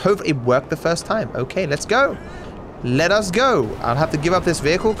controller, which hopefully worked the first time. Okay, let's go. Let us go. I'll have to give up this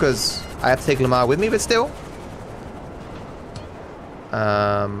vehicle because I have to take Lamar with me, but still.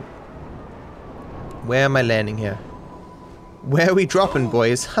 Where am I landing here? Where are we dropping,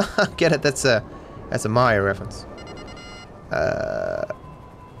 boys? Get it? That's a Mario reference.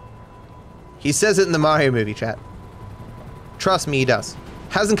 He says it in the Mario movie, chat. Trust me, he does.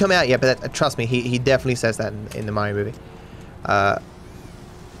 Hasn't come out yet, but trust me, he definitely says that in the Mario movie.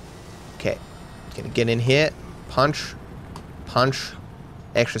 Okay. Gonna get in here. Punch. Punch.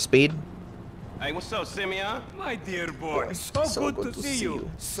 Extra speed. Hey, what's up, Simeon? My dear boy. So good to see you.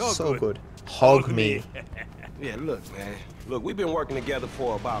 So good. Hug me. Yeah, look, man. Look, we've been working together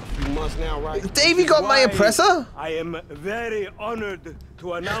for about a few months now, right? Davey got my oppressor? I am very honored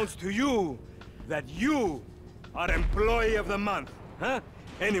to announce to you that you are Employee of the Month, huh?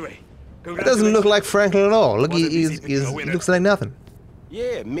 Anyway, it doesn't look like Franklin at all. Look, he looks like nothing.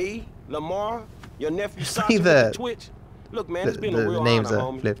 Yeah, me, Lamar, your nephew Funny Santos on Twitch. Look, man, it's been a real names honor,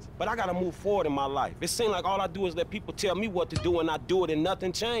 are homie. flipped. But I gotta move forward in my life. It seems like all I do is let people tell me what to do and I do it and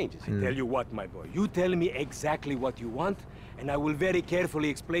nothing changes. I tell you what, my boy, you tell me exactly what you want, and I will very carefully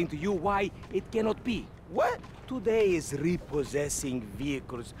explain to you why it cannot be. What? Today is repossessing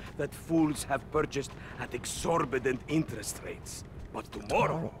vehicles that fools have purchased at exorbitant interest rates. But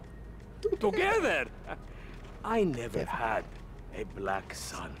tomorrow, together, I never had a black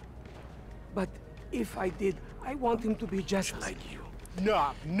son. But if I did, I want him to be just like you.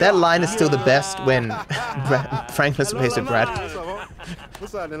 That line is still the best when Franklin's replaced with Brad.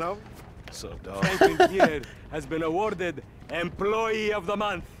 What's up, then, What's up, dog? Franklin here has been awarded Employee of the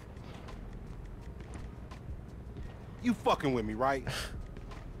Month. You fucking with me, right?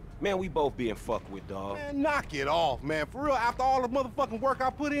 Man, we both being fucked with, dog. Man, knock it off, man. For real, after all the motherfucking work I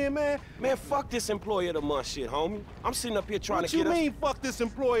put in, man. Man, fuck this Employee of the Month shit, homie. I'm sitting up here trying to get us... What you mean, fuck this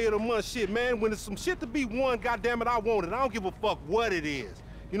Employee of the Month shit, man? When there's some shit to be won, goddammit, I want it. I don't give a fuck what it is.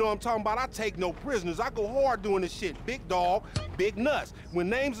 You know what I'm talking about? I take no prisoners. I go hard doing this shit. Big dog, big nuts. When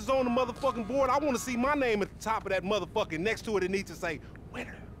names is on the motherfucking board, I want to see my name at the top of that motherfucking next to it. It needs to say,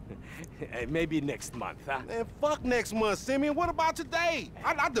 winner. Maybe next month, huh? Man, fuck next month, Simeon. What about today?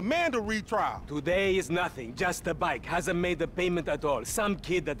 I demand a retrial. Today is nothing, just a bike. Hasn't made a payment at all. Some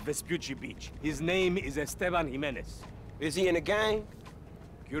kid at Vespucci Beach. His name is Esteban Jimenez. Is he in the gang?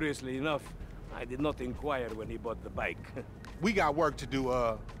 Curiously enough, I did not inquire when he bought the bike. We got work to do,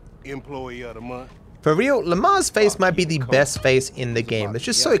 Employee of the Month. For real, Lamar's face might be the best face in the game. It's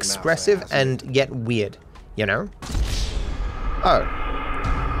just so expressive and yet weird, you know? Oh.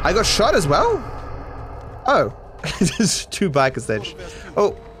 I got shot as well? Oh. There's two bikers then.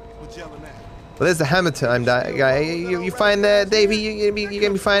 Oh. Well, there's the hammer time guy. You find that, Davey? You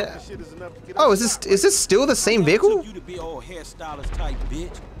gonna be fine? Oh, is this still the same vehicle?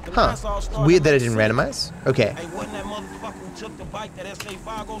 Huh. Weird that it didn't randomize. Okay.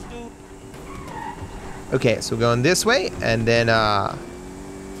 Okay, so we're going this way, and then,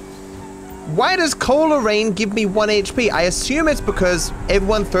 why does Cola Rain give me 1 HP? I assume it's because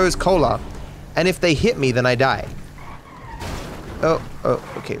everyone throws cola, and if they hit me, then I die. Oh,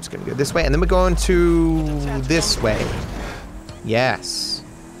 okay, it's gonna go this way, and then we're going to this way. Yes.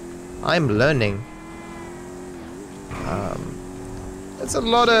 I'm learning. There's a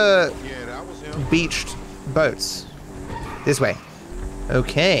lot of beached boats. This way.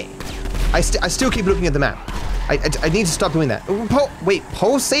 Okay. I still keep looking at the map. I need to stop doing that. Wait,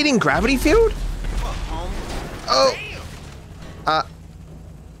 pulsating gravity field? Oh.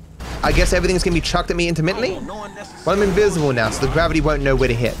 I guess everything's gonna be chucked at me intermittently? Well, I'm invisible now, so the gravity won't know where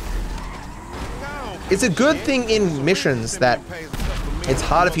to hit. It's a good thing in missions that it's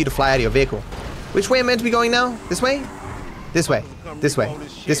harder for you to fly out of your vehicle. Which way am I meant to be going now? This way? This way. This way.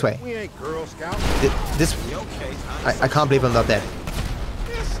 This way. This. I can't believe I'm not dead.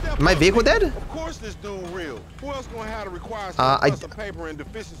 Is my vehicle dead? Of course this dude real. Who else gonna have to require some paper and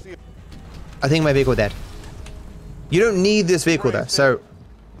deficiency? I think my vehicle dead. You don't need this vehicle though, so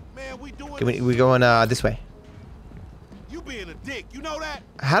we go on this way. You being a dick, you know that?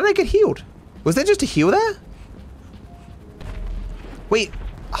 How did I get healed? Was there just a heal there? Wait,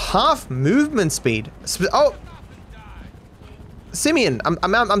 half movement speed. Oh, Simeon,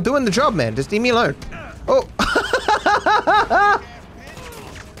 I'm doing the job, man. Just leave me alone. Oh.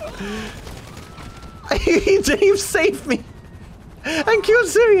 Dave saved me and killed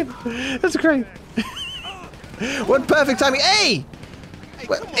Simeon. That's great. What perfect timing. Hey!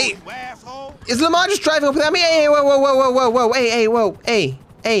 Well, hey! Is Lamar just driving up without me? Hey, whoa, whoa, whoa, whoa, whoa, whoa, hey, whoa, hey,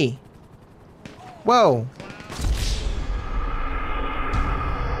 hey. Whoa.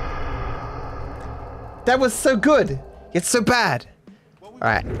 That was so good. It's so bad.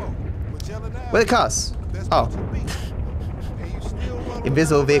 Alright. Where are the cars? Oh.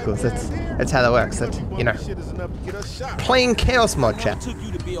 Invisible vehicles, that's how that works. That, you know. Playing Chaos mod, chat.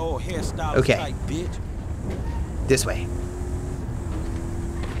 Okay. This way.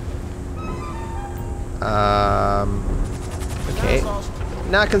 Okay.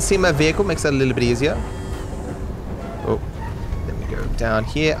 Now I can see my vehicle, makes that a little bit easier. Oh. Then we go down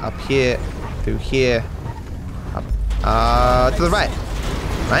here, up here, through here, up. To the right.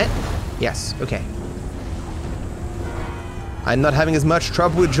 Right? Yes, okay. I'm not having as much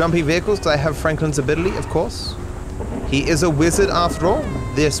trouble with jumping vehicles because I have Franklin's ability, of course. He is a wizard after all.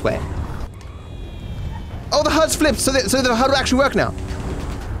 This way. Oh, the HUD's flipped, so the HUD will actually work now.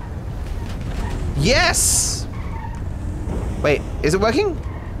 Yes! Wait, is it working?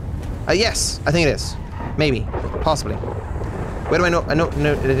 Yes, I think it is. Maybe. Possibly. Where do I know? I know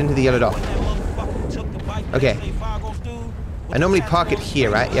it into the yellow dot. Okay. I normally park it here,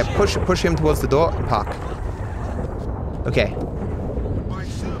 right? Yeah, push him towards the door and park. Okay.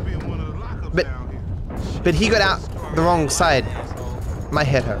 But he got out the wrong side. My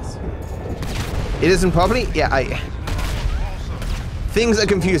head hurts. It isn't probably? Yeah, things are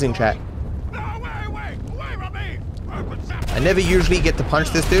confusing, chat. I never usually get to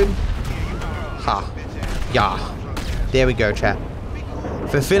punch this dude. Ha. Yeah. There we go, chat.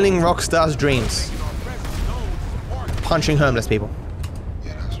 Fulfilling Rockstar's dreams. Punching homeless people.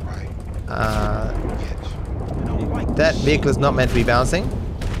 That vehicle is not meant to be bouncing.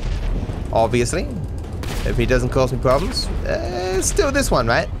 Obviously. If he doesn't cause me problems. It's still this one,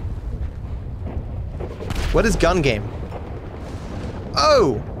 right? What is gun game?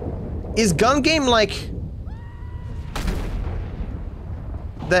 Oh! Is gun game like...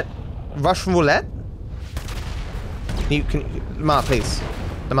 that Russian roulette? Lamar, please.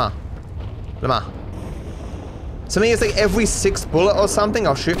 Lamar. To me, it's like every 6th bullet or something,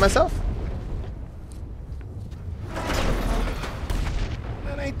 I'll shoot myself.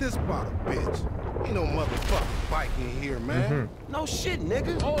 Man, ain't this about a bitch? Ain't no motherfucking bike in here, man. No shit,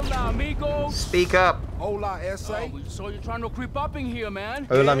 nigga. Hola, amigos. Speak up. Hola, S.A. We saw you trying to creep up in here, man.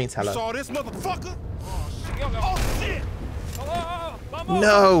 Hola means hello. Saw this motherfucker? Oh, shit!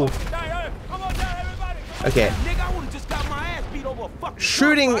 No. Okay. Nigga, I would've just got my ass beat over a fucking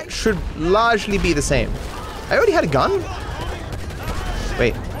Shooting truck, right? should largely be the same. I already had a gun?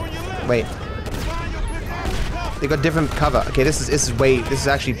 Wait. They got different cover. Okay, this is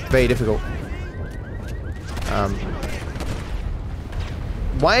actually very difficult.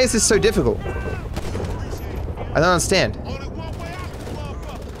 Why is this so difficult? I don't understand.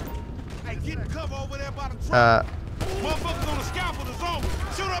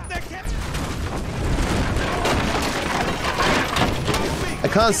 I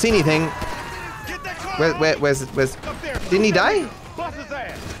can't see anything. Where's didn't he die?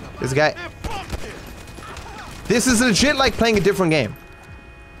 This guy. This is legit like playing a different game.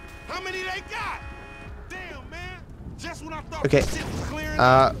 Okay.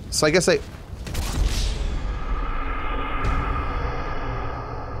 So I guess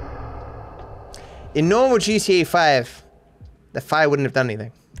in normal GTA 5, the fire wouldn't have done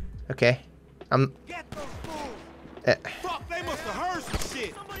anything. Okay. Fuck, they must have heard some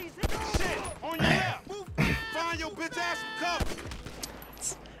shit. Shit, on your left. Find your bitch ass some cover.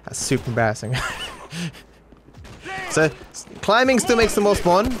 That's super embarrassing. So, climbing still makes them more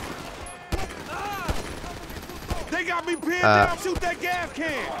spawn. They got me pinned down, shoot that gas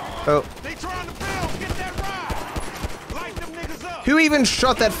can. Oh. They trying to build, get that ride. Light them niggas up. Who even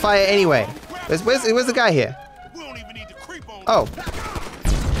shot that fire anyway? Where's the guy here? We don't even need to creep on. Oh.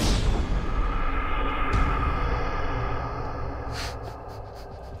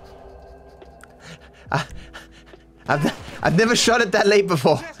 I've never shot it that late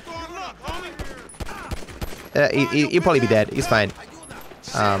before. He'll probably be dead. He's fine.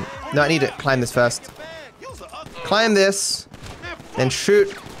 No, I need to climb this first. Climb this, then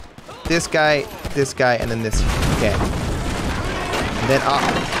shoot this guy, and then this. Okay. And then up.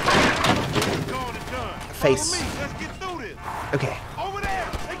 Face. Okay.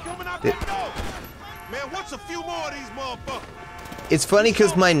 It's funny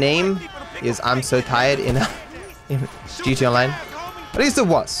because my name is I'm so tired in GT Online. At least it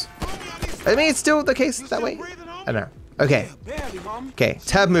was. I mean, it's still the case that way. I don't know. Okay. Okay.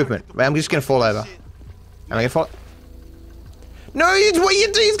 Tab movement. I'm just gonna fall over. Am I gonna fall? No, what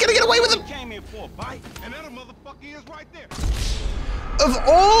you do? He's gonna get away with it. Of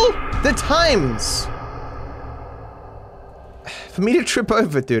all the times for me to trip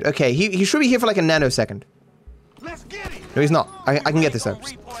over, dude. Okay, he should be here for like a nanosecond. No, he's not. I can get this though.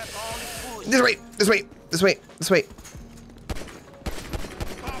 This way.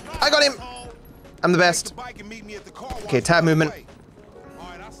 I got him. I'm the best. Okay, tab movement.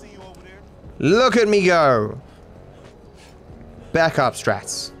 Look at me go. Backup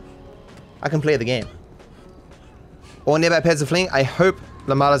strats. I can play the game. Or nearby pets are fleeing. I hope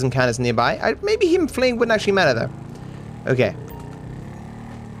Lamar doesn't count as nearby. Maybe him fleeing wouldn't actually matter though. Okay.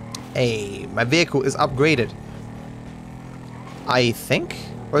 Hey, my vehicle is upgraded. I think?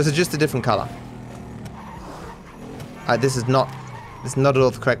 Or is it just a different color? This is not at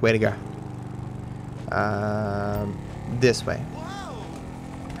all the correct way to go. This way.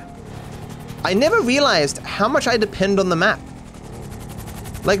 I never realized how much I depend on the map.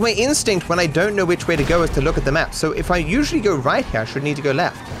 Like, my instinct when I don't know which way to go is to look at the map. So if I usually go right here, I should need to go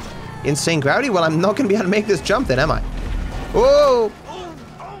left. Insane gravity? Well, I'm not going to be able to make this jump then, am I? Whoa!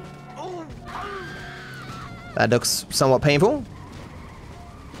 That looks somewhat painful.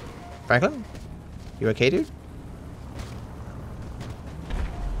 Franklin? You okay, dude?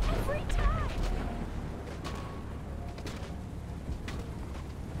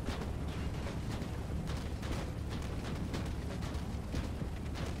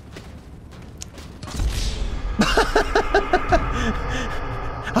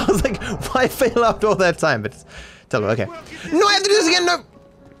 I was like, why fail after all that time? But tell me, okay. No, I have to do this again. No.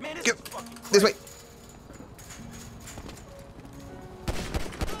 Go. This way.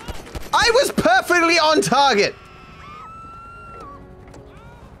 I was perfectly on target.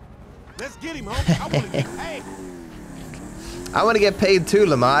 Let's get him, homie. I want to get paid. I want to get paid too,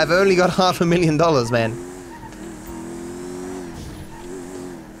 Lamar. I've only got $500,000, man.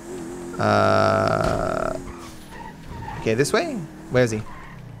 Okay, this way? Where is he?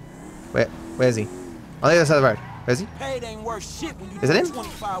 Where is he? On the other side of the road. Where is he? Paid ain't worth shit when you Is it him?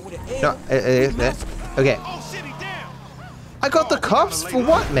 25 with an No, there. Okay. I got the cops for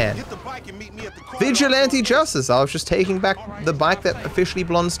what, man? Vigilante justice. I was just taking back the bike that officially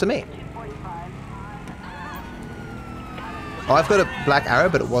belongs to me. Oh, I've got a black arrow,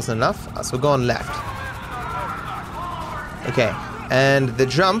 but it wasn't enough, so we're going left. Okay, and the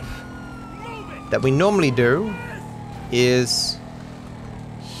jump that we normally do is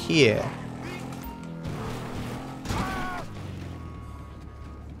here.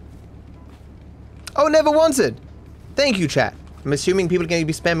 Oh, never wanted. Thank you, chat. I'm assuming people are going to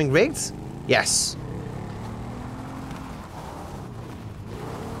be spamming rigs? Yes.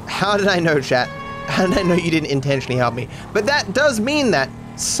 How did I know, chat? How did I know you didn't intentionally help me? But that does mean that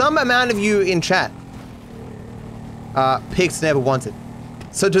some amount of you in chat picked never wanted.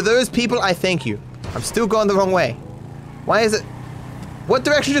 So to those people, I thank you. I'm still going the wrong way. Why is it? What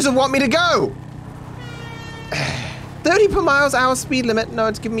direction does it want me to go? 30 per miles hour speed limit. No,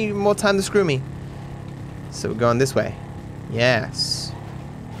 it's giving me more time to screw me. So we're going this way. Yes.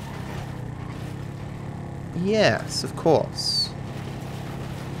 Yes, of course.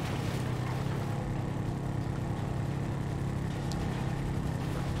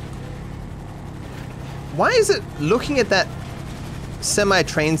 Why is it looking at that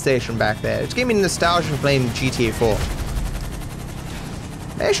semi-train station back there? It's giving me nostalgia for playing GTA 4.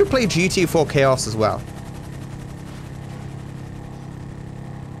 Maybe I should play GTA 4 Chaos as well.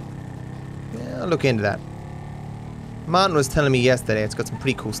 Yeah, I'll look into that. Martin was telling me yesterday it's got some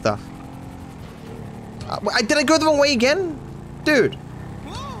pretty cool stuff. Did I go the wrong way again? Dude.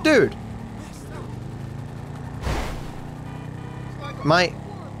 Dude.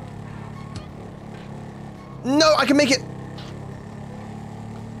 No, I can make it.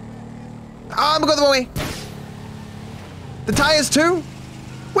 I'm going the wrong way. The tires too?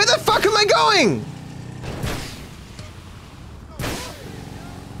 Where the fuck am I going?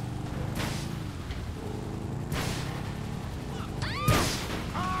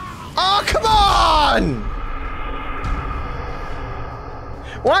 Oh, come on!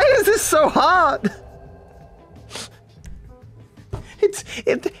 Why is this so hard?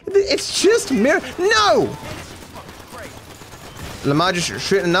 It's just mirror. No! Lamar just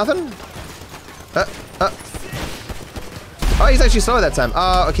shooting nothing? Oh, he's actually slow that time.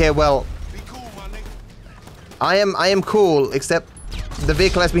 Oh, okay, well. I am cool, except the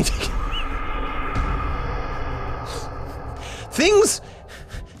vehicle has been taken. Things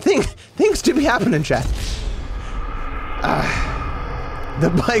do be happening, chat. The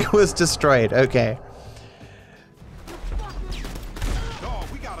bike was destroyed. Okay.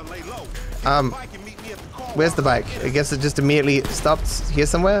 Where's the bike? I guess it just immediately stopped here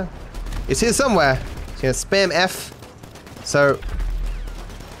somewhere. It's here somewhere. It's gonna spam F. So,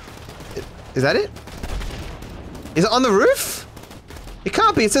 is that it? Is it on the roof? It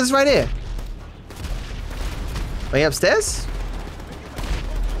can't be. It says right here. Are you upstairs?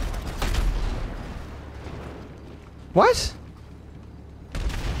 What?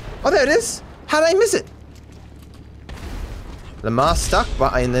 Oh, there it is. How did I miss it? Lamar stuck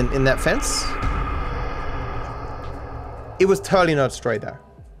in that fence. It was totally not destroyed though.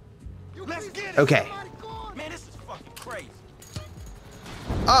 Okay. Man, this is fucking crazy.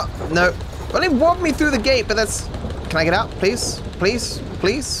 Oh, no. Well, it walked me through the gate, but that's... Can I get out, please? Please?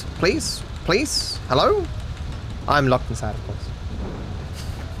 Please? Please? Please? Hello? I'm locked inside, of course.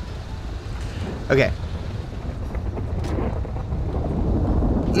 Okay.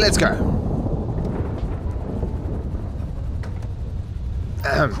 Let's go.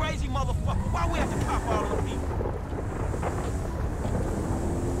 Crazy motherfucker. Why we have to pop all of people?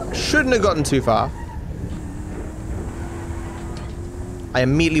 Shouldn't have gotten too far. I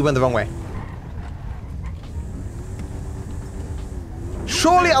immediately went the wrong way.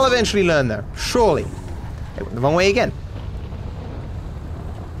 Surely I'll eventually learn though. Surely. I went the wrong way again.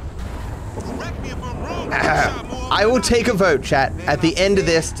 I will take a vote, chat, at the end of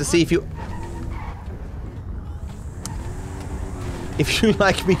this to see if you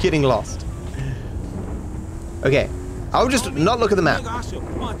like me getting lost. Okay. I'll just not look at the map.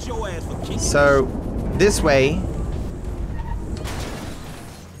 So, this way.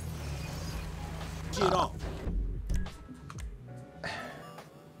 Get off.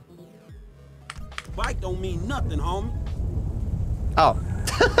 Bike don't mean nothing, homie. Oh.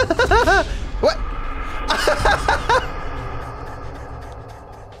 What?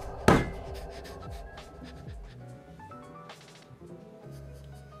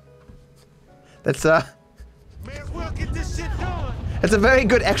 That's That's a very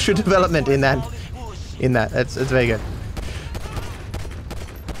good extra development in that. That's very good.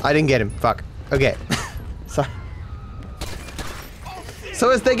 I didn't get him. Fuck. Okay. So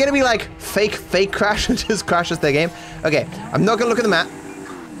is there gonna be like fake crash and just crashes their game? Okay, I'm not gonna look at the map.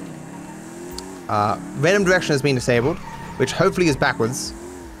 Random direction has been disabled, which hopefully is backwards.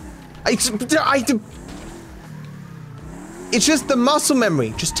 It's just the muscle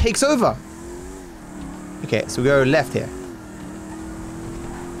memory just takes over. Okay, so we go left here.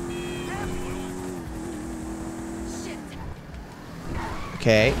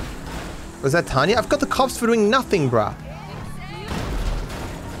 Okay. Was that Tanya? I've got the cops for doing nothing, bruh.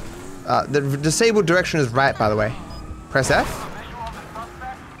 The disabled direction is right, by the way. Press F.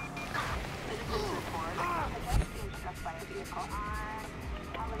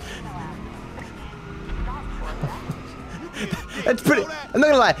 That's pretty. I'm not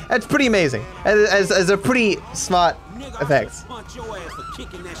gonna lie. That's pretty amazing. As a pretty smart effect.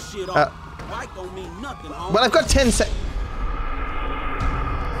 Well, I've got 10 seconds.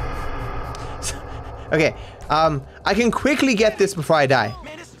 Okay. I can quickly get this before I die.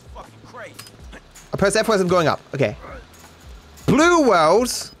 I press F as I'm going up. Okay. Blue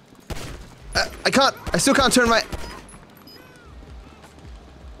world. I still can't turn right.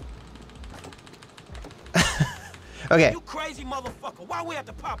 Okay.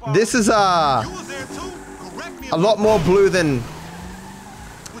 This is a lot more blue than.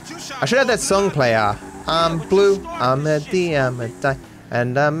 I should have that song play. I'm blue. I'm a D. I'm a die.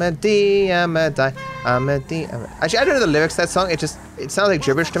 And I'm a D. I'm a die. I'm a D. Actually, I don't know the lyrics to that song. It sounds like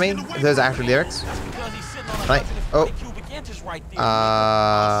gibberish to me. If those are actual lyrics. Right. Oh.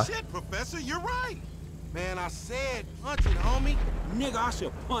 Shit, Professor, you're right. Man, I said punch it, homie. Nigga, I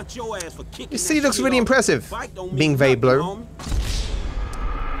should punch your ass for kicking. You see, it looks really impressive. Being very blue.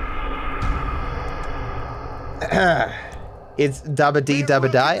 It's dabba dee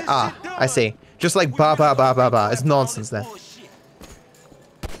dabba die. Ah, I see. Just like ba ba ba ba ba. It's nonsense there.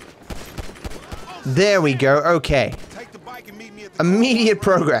 There we go. Okay. Immediate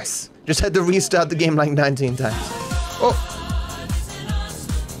progress. Just had to restart the game like 19 times. Oh.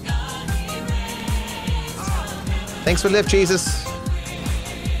 Thanks for lift, Jesus.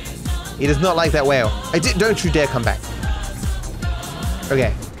 He does not like that whale. Don't you dare come back.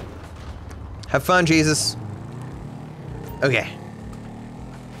 Okay. Have fun, Jesus. Okay.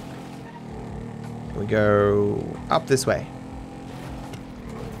 We go up this way.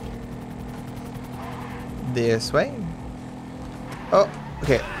 This way. Oh,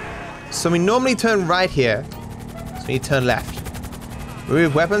 okay. So we normally turn right here. So we turn left.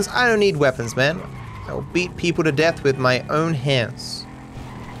 Remove weapons? I don't need weapons, man. I will beat people to death with my own hands.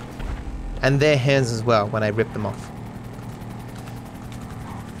 And their hands as well when I rip them off.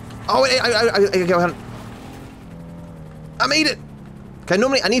 Oh, I made it! Okay,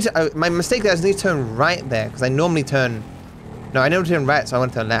 I need to, my mistake there is I need to turn right there, because I normally turn, no, I normally turn right, so I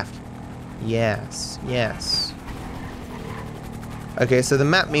want to turn left. Yes, yes. Okay, so the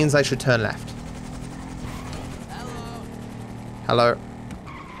map means I should turn left. Hello.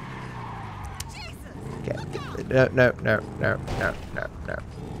 Okay. No.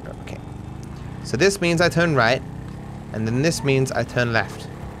 Okay. So this means I turn right, and then this means I turn left.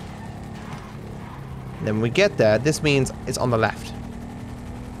 And then when we get there, this means it's on the left.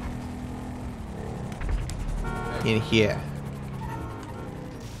 In here.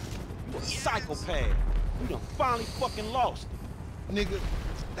 Psychopath. You done finally fucking lost. Nigga,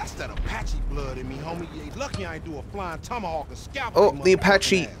 that's that Apache blood in me, homie. You lucky I ain't do a flying tomahawk and scalp. Oh, the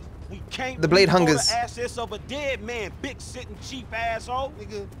Apache. The blade hungers. The assets of a dead man, big sitting cheap asshole.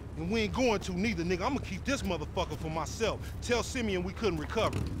 Nigga, and we ain't going to neither, nigga. I'm gonna keep this motherfucker for myself. Tell Simeon we couldn't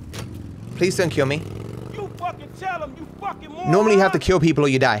recover. Please don't kill me. You fucking tell him, you fucking moron. Normally you have to kill people or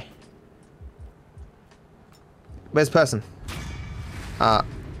you die. Where's person?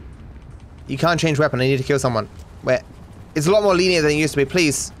 You can't change weapon. I need to kill someone. Where? It's a lot more lenient than it used to be.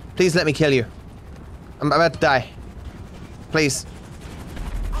 Please. Please let me kill you. I'm about to die. Please.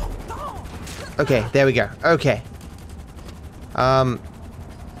 Okay, there we go. Okay.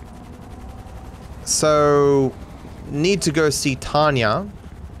 So need to go see Tanya,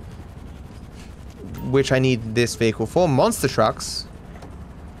 which I need this vehicle for. Monster trucks.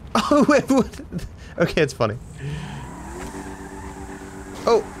 Oh, Okay, it's funny.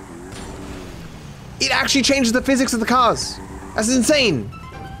 Oh. It actually changes the physics of the cars. That's insane.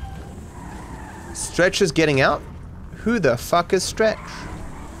 Stretch is getting out? Who the fuck is Stretch?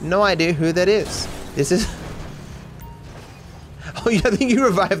 No idea who that is. This is... Oh, yeah, I think you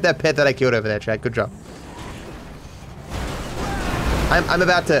revived that pet that I killed over there, Chad. Good job. I'm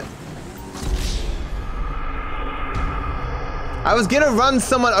about to... I was gonna run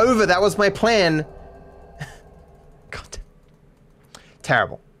someone over. That was my plan. God.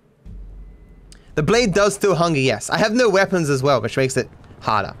 Terrible. The blade does still hunger, yes. I have no weapons as well, which makes it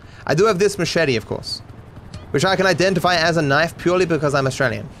harder. I do have this machete, of course, which I can identify as a knife purely because I'm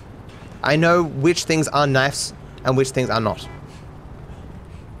Australian. I know which things are knives and which things are not.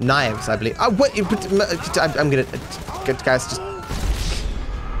 Knives, I believe. Oh, what? I'm gonna... Guys, just...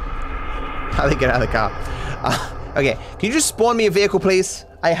 How do they get out of the car? Okay, can you just spawn me a vehicle, please?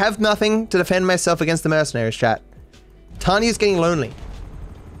 I have nothing to defend myself against the mercenaries, chat. Tanya's getting lonely.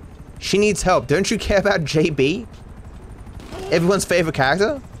 She needs help. Don't you care about JB? Everyone's favorite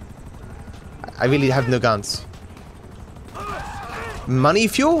character? I really have no guns. Money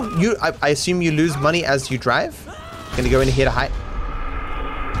fuel? I assume you lose money as you drive? Gonna go in here to hide.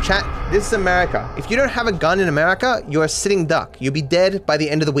 Chat, this is America. If you don't have a gun in America, you're a sitting duck. You'll be dead by the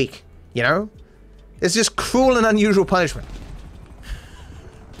end of the week. You know? It's just cruel and unusual punishment.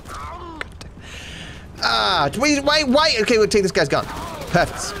 Ah, why? Okay, we'll take this guy's gun.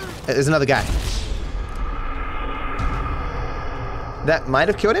 Perfect. There's another guy. That might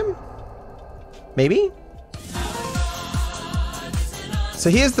have killed him? Maybe? So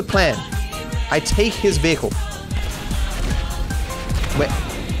here's the plan. I take his vehicle. Wait.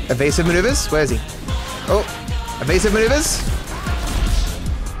 Evasive maneuvers? Where is he? Oh. Evasive maneuvers?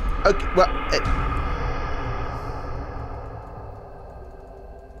 Okay, well...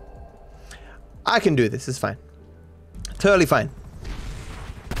 I can do this. It's fine. Totally fine.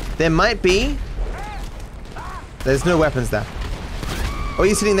 There might be... There's no weapons there. Oh,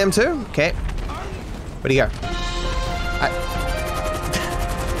 you hitting them too? Okay. Where'd he go?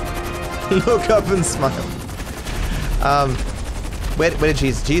 Look up and smile. Where did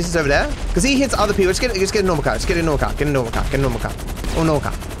Jesus? Jesus over there? Because he hits other people. Just get a normal car. Just get a normal car. Get a normal car. Get a normal car. Oh, normal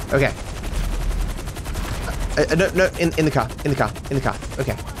car. Okay. No, in the car. In the car. In the car.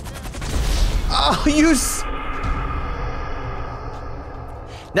 Okay. Oh, use.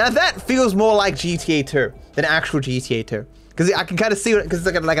 Now that feels more like GTA 2 than actual GTA 2. Because I can kind of see it, because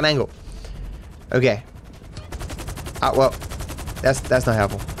it's like an angle. Okay. Well, that's not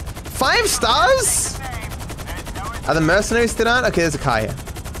helpful. 5 stars? Are the mercenaries still on? Okay, there's a car here.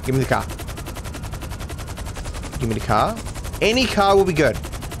 Give me the car. Give me the car. Any car will be good.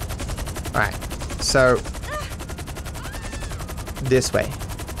 Alright. So. This way.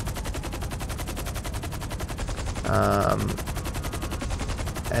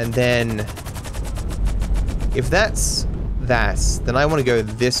 And then. If that's that, then I want to go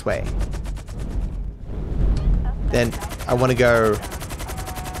this way. Then I want to go.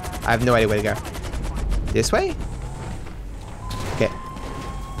 I have no idea where to go. This way? Okay.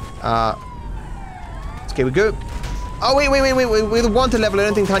 Okay, we go. Oh wait. We're the wanted level. I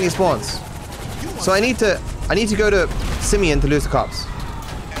don't think Tanya spawns. So I need to go to Simeon to lose the cops.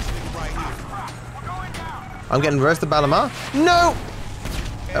 I'm getting roasted by Lamar. No!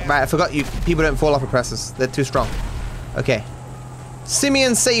 Right, I forgot you. People don't fall off oppressors. They're too strong. Okay.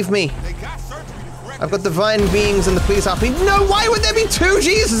 Simeon, save me. I've got divine beings and the police after me. No, why would there be 2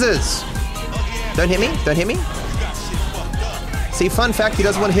 Jesuses? Don't hit me. Don't hit me. See, fun fact, he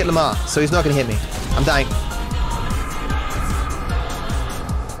doesn't want to hit Lamar, so he's not going to hit me. I'm dying.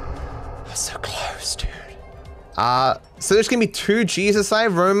 Oh, so close, dude. So there's going to be 2 Jesus-I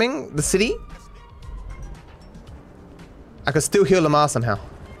roaming the city? I could still heal Lamar somehow.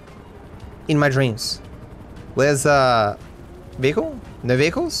 In my dreams. Where's, vehicle? No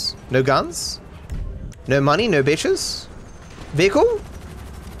vehicles? No guns? No money? No bitches? Vehicle?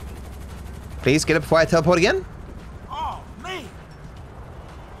 Please get it before I teleport again. Oh, man.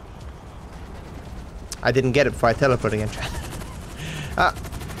 I didn't get it before I teleport again.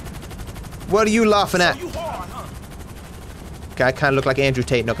 What are you laughing at? Okay, I kind of look like Andrew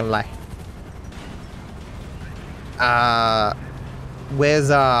Tate, not gonna lie.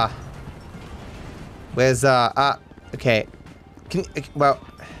 Okay. Well.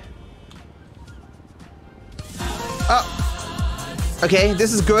 Okay,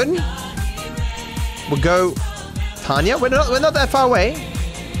 this is good. We'll go Tanya. We're not that far away.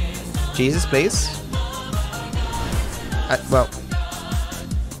 Jesus, please. Well.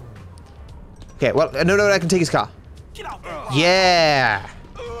 Okay, well, no, I can take his car. Yeah.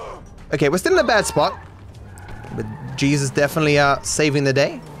 Okay, we're still in a bad spot. But Jesus definitely saving the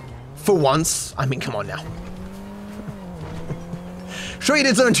day. For once. I mean, come on now. Sure you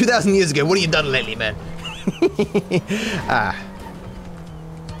did something 2,000 years ago. What have you done lately, man?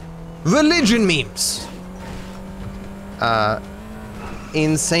 Religion memes.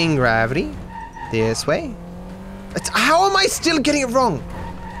 Insane gravity. This way. How am I still getting it wrong?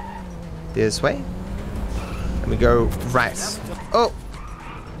 This way. Let me go right. Oh.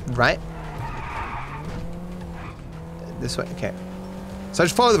 Right. This way. Okay. So I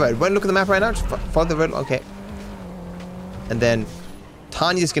just follow the road. Won't look at the map right now. Just follow the road. Okay. And then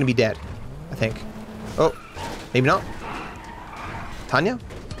Tanya's gonna be dead, I think. Oh, maybe not. Tanya?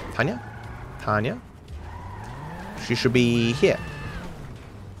 Tanya? Tanya? She should be here.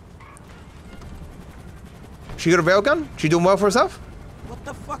 She got a railgun? She doing well for herself? What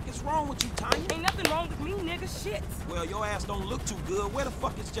the fuck is wrong with you, Tanya? Ain't nothing wrong with me, nigga. Shit. Well, your ass don't look too good. Where the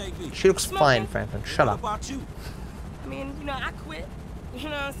fuck is JB? She looks fine, Franklin. Shut up. What about you? I mean, you know, I quit. You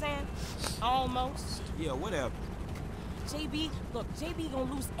know what I'm saying? Almost. Yeah, whatever. JB, look, JB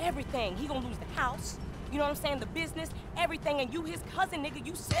gonna lose everything. He gonna lose the house. You know what I'm saying? The business, everything. And you, his cousin, nigga,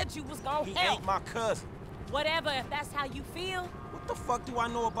 you said you was gonna help. He ain't my cousin. Whatever, if that's how you feel. What the fuck do I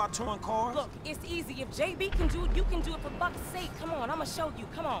know about towing cars? Look, it's easy. If JB can do it, you can do it for fuck's sake. Come on, I'ma show you.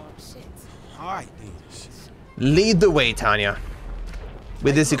 Come on, shit. All right, then. Lead the way, Tanya.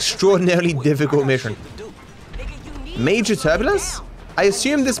 With this extraordinarily difficult mission. Major turbulence? I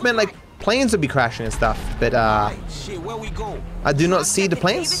assume this meant like planes would be crashing and stuff, but shit, where we going? I do not see the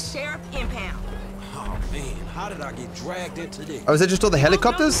planes. Oh man, how did I get dragged into this? Oh, is that just all the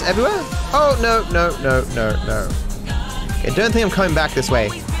helicopters everywhere? Oh, no. I don't think I'm coming back this way.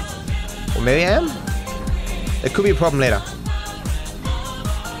 Or maybe I am? There could be a problem later.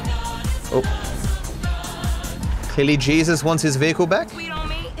 Oh. Clearly Jesus wants his vehicle back.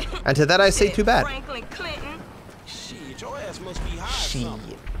 And to that I say too bad. Shit, your ass must be high. Shit.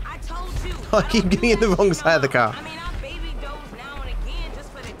 I keep getting in the wrong side of the car. I mean, I baby dose now and again just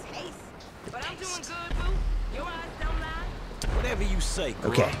for the taste. But I'm doing good, boo. Your eyes don't lie. Whatever you say,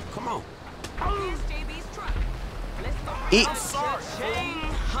 girl. Okay. Come on. Here's JB's truck. Let's go. Eat. I'm sorry,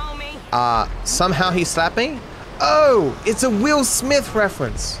 homie. Somehow he slapped me? Oh, it's a Will Smith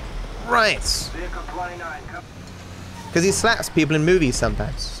reference. Right. Because he slaps people in movies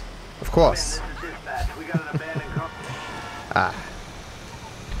sometimes. Of course.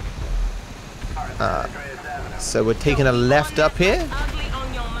 So we're taking a left up here.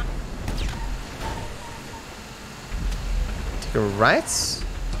 Take a right.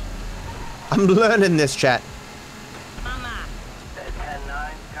 I'm learning this, chat.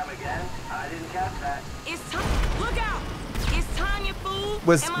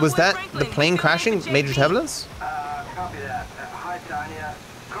 Was that the plane crashing? Major turbulence?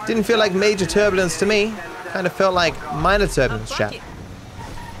 Didn't feel like major turbulence to me. Kind of felt like minor turbulence, chat.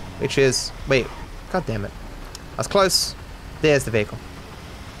 Which is... Wait. God damn it. I was close. There's the vehicle.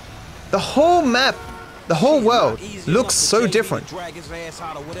 The whole map, the whole world looks so different.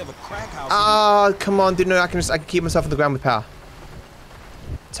 Ah, come on, dude. No, I can keep myself on the ground with power.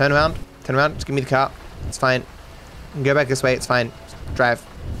 Turn around. Turn around. Just give me the car. It's fine. I can go back this way. It's fine. Drive.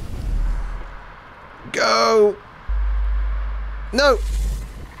 Go. No.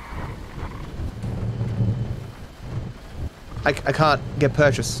 I can't get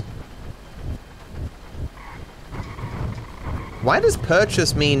purchase. Why does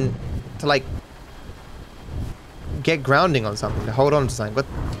purchase mean to like get grounding on something, to hold on to something? What?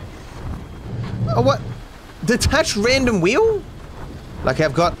 Oh, what? Detach random wheel? Like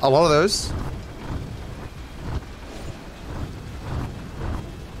I've got a lot of those.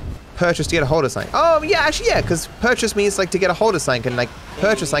 Purchase to get a hold of something. Oh yeah, actually yeah, because purchase means like to get a hold of something, and like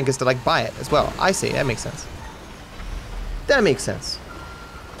purchase something is to like buy it as well. I see, that makes sense. That makes sense.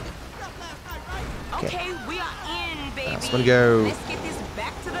 Okay, we are in, baby. So I'm gonna go. Let's get this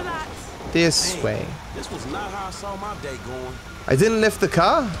back to the lot. This way. This was not how I saw my day going. I didn't lift the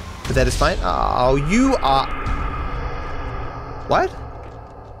car, but that is fine. Oh, you are. What?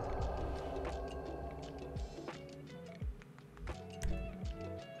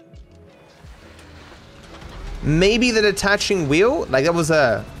 Maybe the detaching wheel, like that was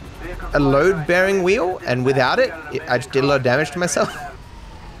a load-bearing wheel, and without it, I just did a lot of damage to myself.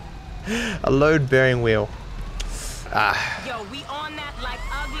 A load-bearing wheel. Yo, we on that like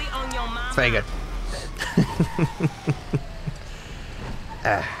ugly on your mama. Very good.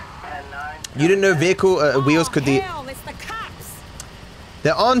 You didn't know vehicle wheels could be...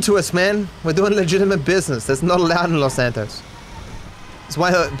 They're on to us, man. We're doing legitimate business. That's not allowed in Los Santos. That's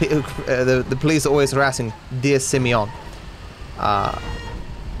why the police are always harassing dear Simeon.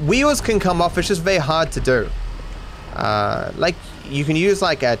 wheels can come off. It's just very hard to do. Like, you can use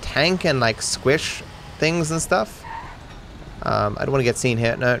like a tank and like squish things and stuff. I don't want to get seen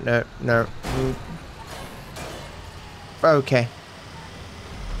here. No. Okay.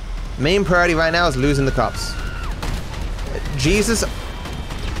 Main priority right now is losing the cops. Jesus.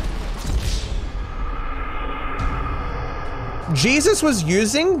 Jesus was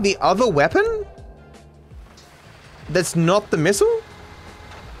using the other weapon? That's not the missile?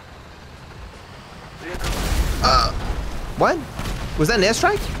 What? Was that an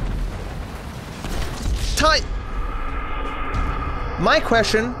airstrike? My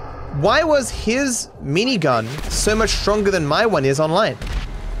question, why was his minigun so much stronger than my one is online?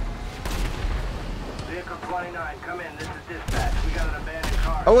 Vehicle 29, come in. This is dispatch. We got an abandoned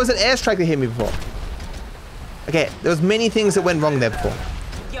car. Oh, it was an airstrike that hit me before. Okay, there was many things that went wrong there before.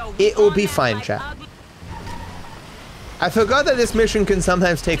 It will be fine, chat. I forgot that this mission can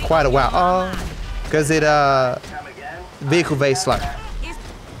sometimes take quite a while. Oh, because it, vehicle very slow.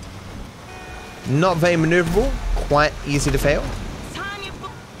 Not very maneuverable, quite easy to fail.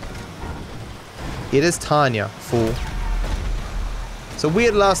 It is Tanya, fool. It's a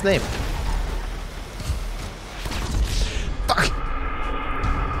weird last name. Fuck!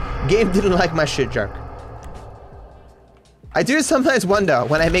 Game didn't like my shit joke. I do sometimes wonder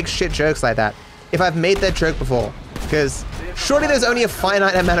when I make shit jokes like that, if I've made that joke before. Because surely there's only a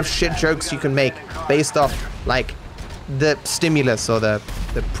finite amount of shit jokes you can make based off, like, the stimulus or the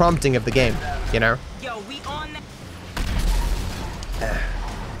prompting of the game, you know?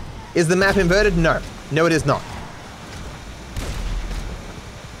 Is the map inverted? No. No, it is not.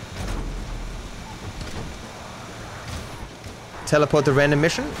 Teleport to random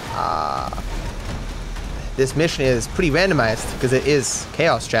mission? This mission is pretty randomized because it is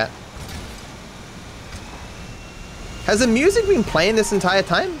chaos, chat. Has the music been playing this entire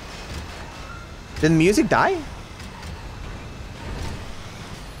time? Did the music die?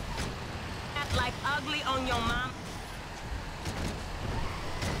 Like ugly on your mom.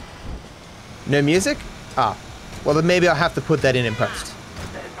 No music? Ah. Well, then maybe I'll have to put that in post.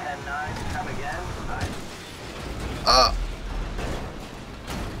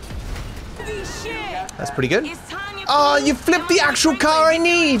 That's pretty good. Oh, you flipped the actual car I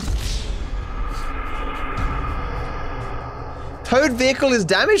need! Towed vehicle is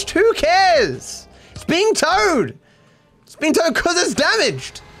damaged? Who cares? It's being towed! It's being towed because it's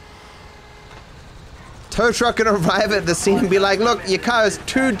damaged! Tow truck can arrive at the scene and be like, look, your car is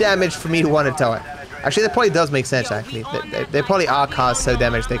too damaged for me to want to tow it. Actually, that probably does make sense, actually. There probably are cars so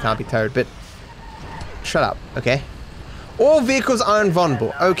damaged they can't be towed, but... Shut up, okay? All vehicles are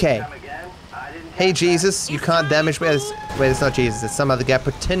invulnerable. Okay. Hey, Jesus, you can't damage me. Wait, it's not Jesus. It's some other guy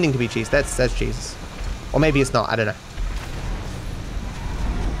pretending to be Jesus. That's Jesus. Or maybe it's not. I don't know.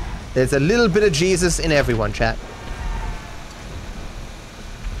 There's a little bit of Jesus in everyone, chat.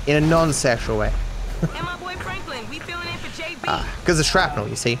 In a non-sexual way. And my boy Franklin, we filling in for JB. Because of shrapnel,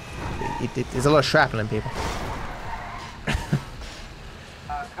 you see. There's a lot of shrapnel in people.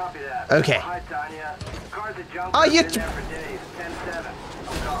 Okay. Oh, you...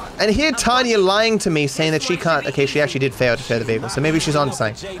 And here Tanya lying to me saying that she can't... Okay, she actually did fail to tow the vehicle, so maybe she's on to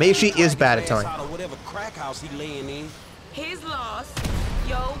something. Maybe she is bad at towing. His loss,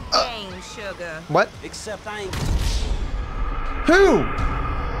 your gain, sugar. What? Except I ain't... Who?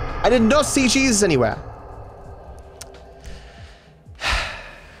 I did not see Jesus anywhere.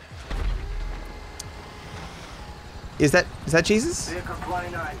 Is that Jesus?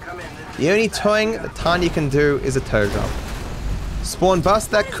 The only towing that Tanya can do is a tow job. Spawn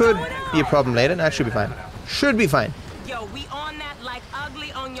bust, that could be a problem later. That should be fine. Should be fine. Yo, we on that like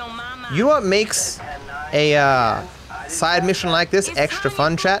ugly on your mama. You know what makes a side mission like this extra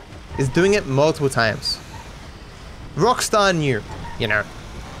fun, chat? Is doing it multiple times. Rockstar knew, you know.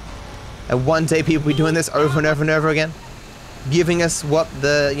 And one day people be doing this over and over and over again. Giving us what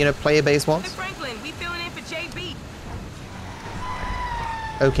the, you know, player base wants. Franklin, we filling in for JB.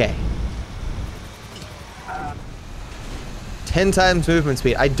 Okay. 10 times movement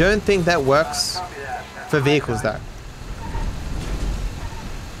speed. I don't think that works for vehicles though.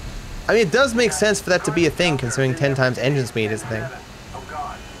 I mean, it does make sense for that to be a thing considering 10 times engine speed is a thing.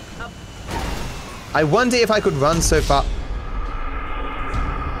 I wonder if I could run so far.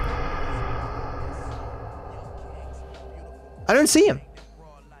 I don't see him.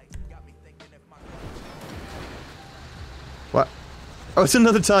 What? Oh, it's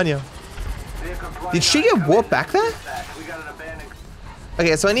another Tanya. Did she get warped back there?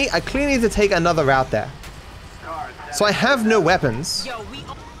 Okay, so I clearly need to take another route there. So I have no weapons.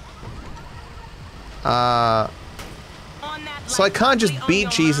 So I can't just beat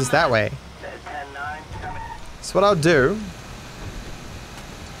Jesus that way. So what I'll do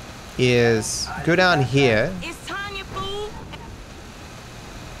is go down here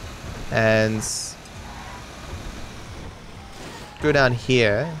and go down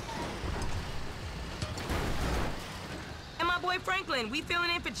here. And my boy Franklin, we filling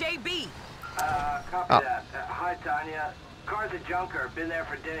in for JB. Copy that. Hi, Tanya. Car's a junker. Been there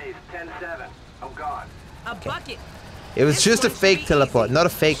for days. 10-7. I'm gone. A bucket. It was just a fake teleport, not a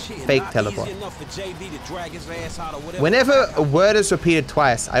fake teleport. Whenever a word is repeated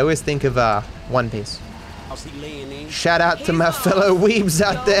twice, I always think of One Piece. Shout out to my fellow weebs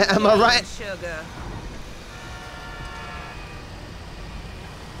out there, am I right?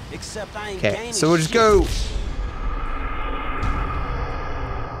 Okay, so we'll just go...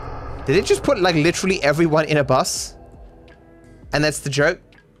 Did it just put like literally everyone in a bus? And that's the joke?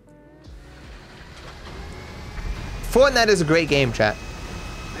 Fortnite is a great game, chat.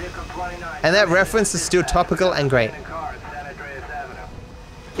 And that reference is still topical and great.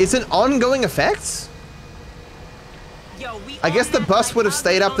 It's an ongoing effect? I guess the bus would have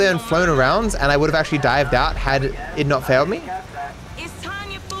stayed up there and flown around, and I would have actually dived out had it not failed me.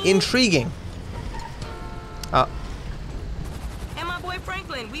 Intriguing. And my boy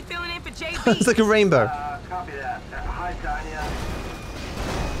Franklin, we filling in for JB. It's like a rainbow. Copy that. Hi, Tanya.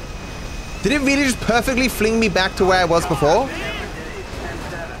 Did it really just perfectly fling me back to where I was before?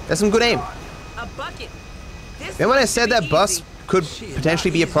 That's some good aim. A bucket. Remember when I said that bus could potentially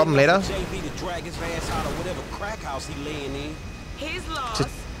be a problem later? His loss,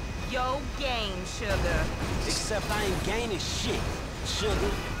 your gain, sugar. Except I ain't gaining shit, sugar.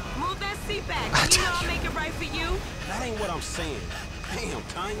 Move that seat back. You know I'll make it right for you. That ain't what I'm saying. Damn,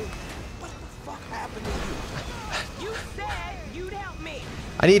 Tanya. What the fuck happened to you? You said you'd help me.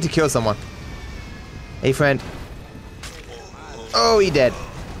 I need to kill someone. Hey, friend. Oh, he dead.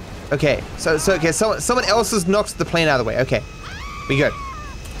 Okay, so okay, someone else has knocked the plane out of the way. Okay, we good.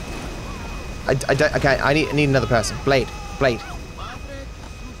 Okay, I need another person. Blade.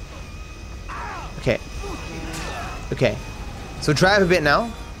 Okay. Okay. So drive a bit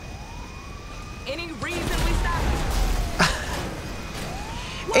now. Any reason we stop?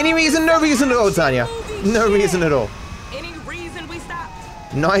 Any reason? No reason at all, Tanya. No reason at all. Any reason we stop?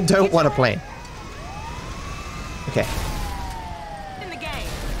 No, I don't want a plane. Okay. In the game.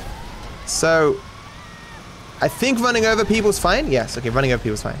 So, I think running over people's fine. Yes. Okay, running over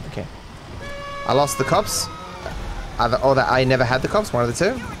people's fine. Okay. I lost the cops. Or that I never had the cops. One of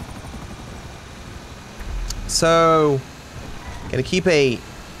the two. So, gonna keep a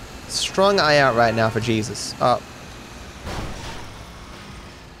strong eye out right now for Jesus.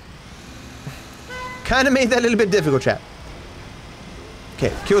 Kind of made that a little bit difficult, chat.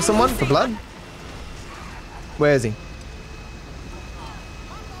 Okay, kill someone for blood. Where is he?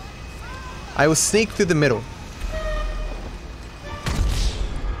 I will sneak through the middle.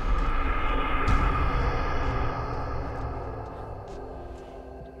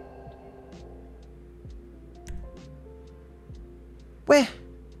 Where?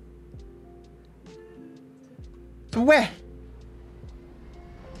 Where?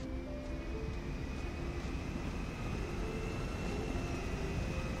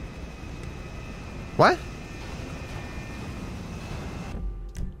 What?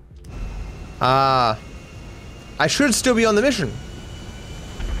 I should still be on the mission.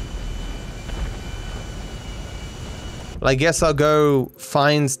 Well, I guess I'll go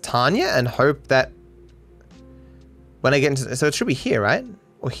find Tanya and hope that when I get into... So it should be here, right?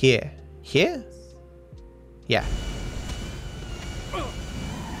 Or here? Here? Yeah.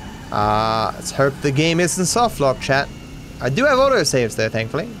 Let's hope the game isn't soft lock, chat. I do have autosaves though,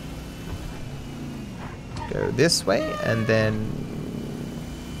 thankfully. Go this way, and then...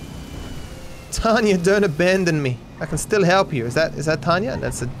 Tanya, don't abandon me. I can still help you. Is that Tanya?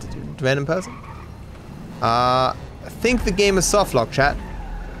 That's a random person? I think the game is soft lock, chat.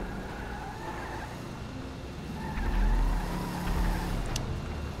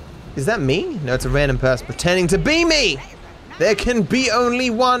 Is that me? No, it's a random person pretending to be me! There can be only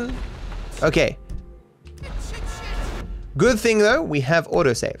one! Okay. Good thing, though, we have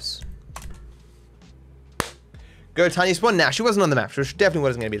autosaves. Go Tanya spawn. Now, she wasn't on the map. She definitely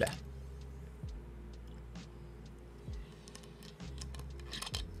wasn't going to be there.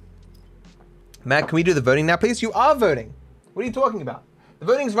 Matt, can we do the voting now, please? You are voting. What are you talking about? The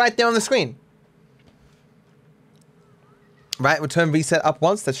voting's right there on the screen. Right, return reset up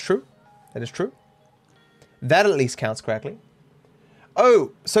once. That's true. That is true. That at least counts correctly.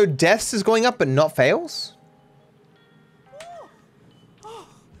 Oh, so deaths is going up but not fails?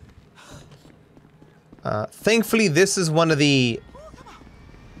 Thankfully, this is one of the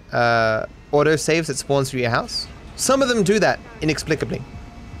auto saves that spawns through your house. Some of them do that inexplicably.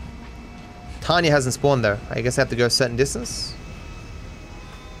 Tanya hasn't spawned though. I guess I have to go a certain distance.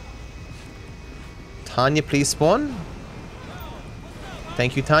 Tanya, please spawn.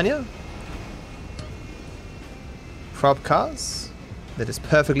 Thank you, Tanya. Prop cars. That is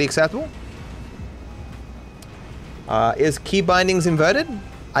perfectly acceptable. Is key bindings inverted?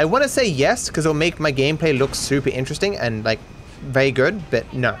 I want to say yes, because it'll make my gameplay look super interesting and like very good,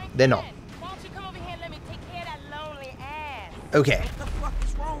 but no, they're not. Why don't you come over here and let me take care of that lonely ass? Okay. What the fuck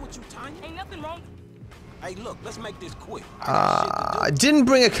is wrong with you, Tanya? Ain't nothing wrong. Hey, look, let's make this quick. I didn't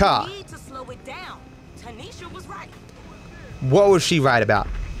bring a car. You need to slow it down. Tanisha was right. What was she right about?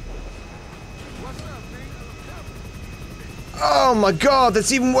 Oh my god,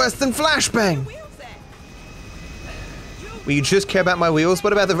 that's even worse than flashbang. Well, you just care about my wheels?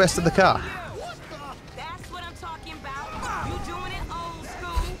 What about the rest of the car? That's what I'm talking about. You doing it old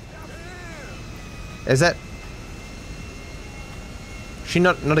school. Is that... She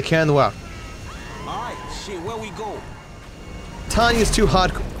not a care in the world. Alright, shit, where we go? Tanya's too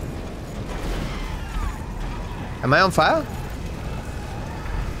hardcore. Am I on fire?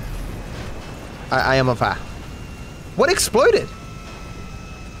 I am on fire. What exploded?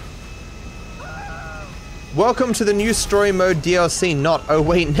 Welcome to the new story mode DLC, not... Oh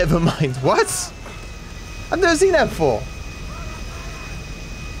wait, never mind. What? I've never seen that before.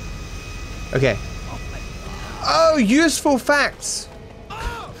 Okay. Oh, useful facts.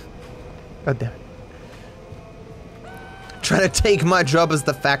 God damn it. Trying to take my job as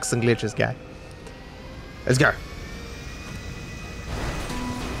the facts and glitches guy. Let's go.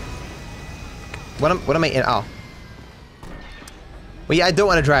 What am I in? Oh. Well, yeah, I don't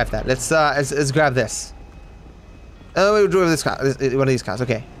want to drive that. Let's grab this. Oh, we'll drive this car. One of these cars.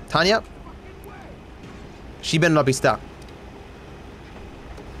 Okay. Tanya. She better not be stuck.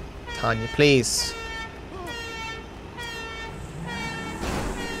 Tanya, please.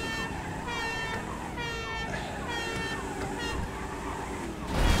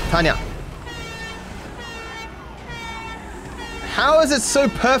 Tanya. How is it so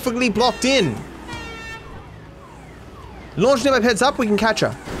perfectly blocked in? Launch nearby heads up, we can catch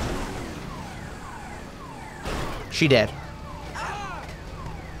her. She dead.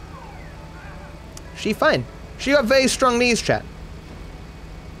 She fine. She got very strong knees, chat.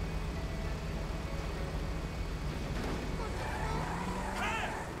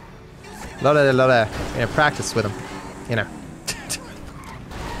 Lot of practice with them, you know.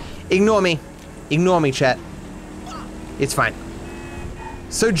 Ignore me. Ignore me, chat. It's fine.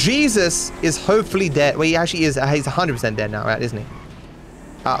 So Jesus is hopefully dead. Well, he actually is. He's 100% dead now, right? Isn't he?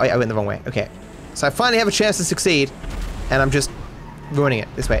 Oh, I went the wrong way. Okay. So I finally have a chance to succeed, and I'm just ruining it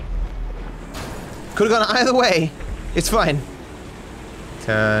this way. Could have gone either way. It's fine.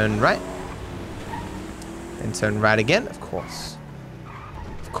 Turn right. And turn right again, of course.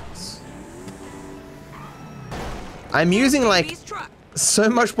 Of course. I'm using, like, so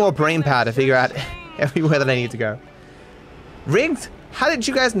much more brain power to figure out everywhere that I need to go. Rigged? How did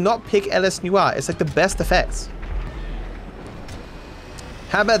you guys not pick LS Noir? It's like the best effects.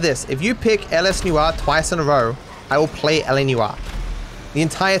 How about this? If you pick LS Noir twice in a row, I will play LA Noir. The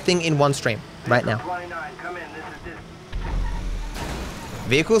entire thing in one stream, right now.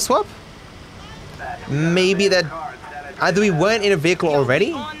 Vehicle swap? Maybe that... Either we weren't in a vehicle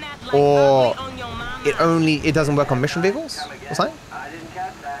already, or it doesn't work on mission vehicles, or something?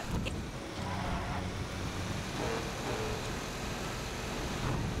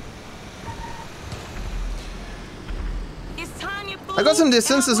 I got some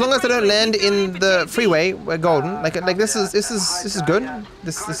distance. As long as I don't land in the freeway, we're golden. Like this is good.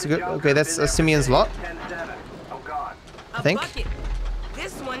 This is good. Okay, that's Simeon's lot. I think.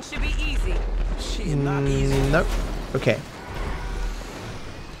 This one should be easy. Nope. Okay.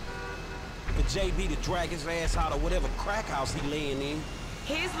 For JB to drag his ass out of whatever crack house he laying in.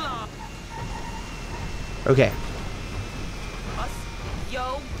 His law. Okay. What's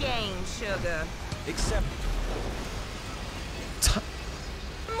your game, sugar? Except.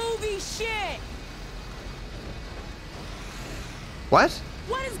 Movie shit. What?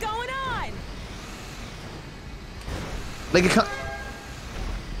 What is going on? Like it can't...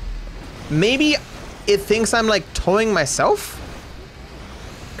 Maybe it thinks I'm like towing myself?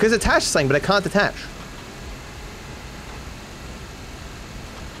 Because it's attached to something, but I can't attach.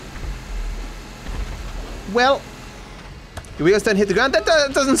 Well, the wheels don't hit the ground. That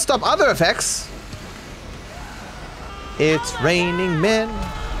doesn't stop other effects. It's raining men.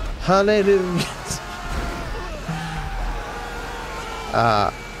 Hallelujah.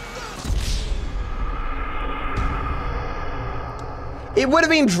 It would have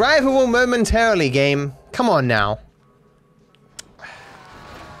been drivable momentarily, game. Come on now.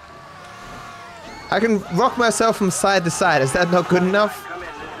 I can rock myself from side to side. Is that not good enough? Come in,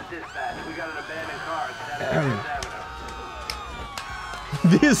 this is dispatch. We got an abandoned car at Santa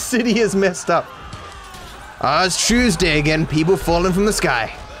Avenue. This city is messed up. Ah, it's Tuesday again. People falling from the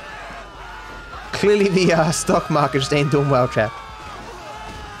sky. Clearly the stock market just ain't doing well, chat.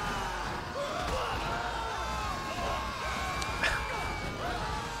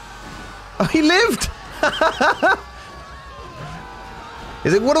 Oh, he lived!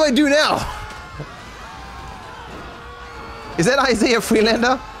 He's like, what do I do now? Is that Isaiah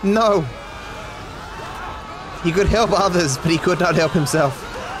Freelander? No. He could help others, but he could not help himself.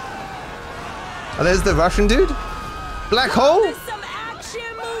 Oh, there's the Russian dude? Black hole?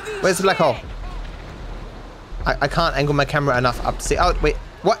 Where's the black hole? I can't angle my camera enough up to see. Oh, wait.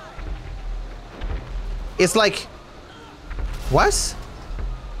 What? It's like... What?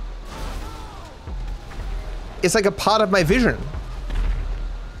 It's like a part of my vision.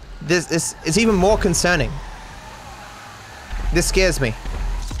 This is even more concerning. This scares me.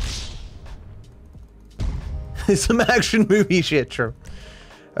 It's some action movie shit, true.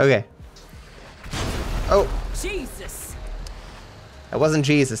 Okay. Oh. Jesus. It wasn't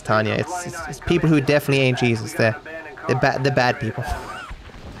Jesus, Tanya. It's people who definitely ain't Jesus. They're bad people.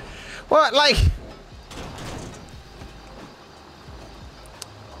 What, like?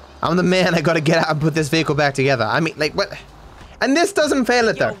 I'm the man. I gotta get out and put this vehicle back together. I mean, like, what? And this doesn't fail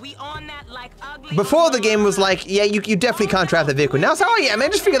it though. Before the game was like, yeah, you definitely can't drive the vehicle. Now it's, oh yeah,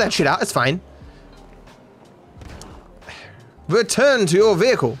 man, just figure that shit out. It's fine. Return to your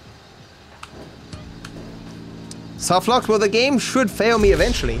vehicle. Soft locks, well, the game should fail me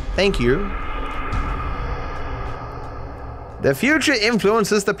eventually. Thank you. The future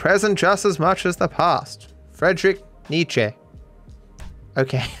influences the present just as much as the past. Friedrich Nietzsche.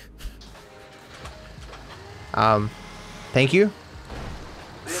 Okay. Thank you.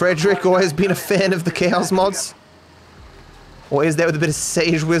 Frederick always been a fan of the Chaos mods? Or is there with a bit of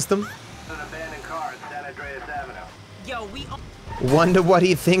sage wisdom? Wonder what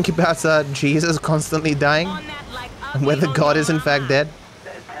he'd think about Jesus constantly dying? And whether God is in fact dead?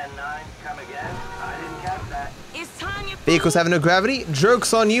 Vehicles have no gravity?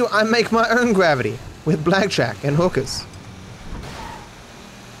 Joke's on you, I make my own gravity. With blackjack and hookers.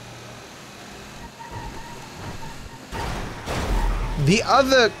 The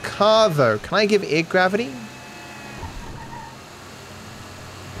other car, though, can I give it gravity?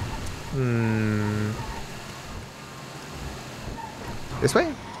 This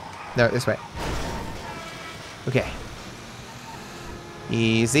way? No, this way. Okay.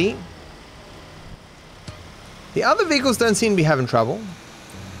 Easy. The other vehicles don't seem to be having trouble.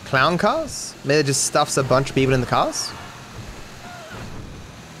 Clown cars? Maybe it just stuffs a bunch of people in the cars?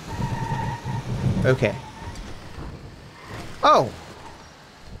 Okay. Oh!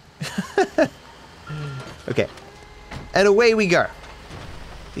 Okay. And away we go.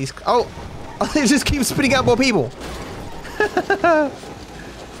 These... Oh! Oh, they just keep spitting out more people!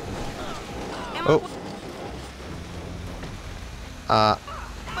 Oh.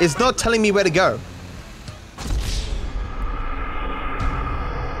 It's not telling me where to go.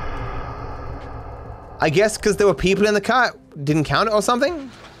 I guess because there were people in the car, didn't count it or something?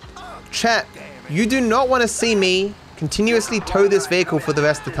 Chat, you do not want to see me continuously tow this vehicle for the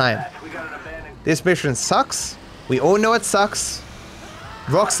rest of the time. This mission sucks. We all know it sucks.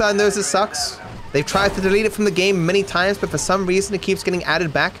 Rockstar knows it sucks. They've tried to delete it from the game many times, but for some reason it keeps getting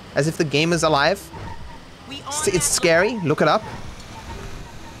added back as if the game is alive. It's scary. Look it up.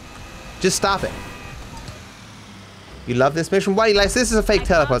 Just stop it. You love this mission? Why do you like this? This is a fake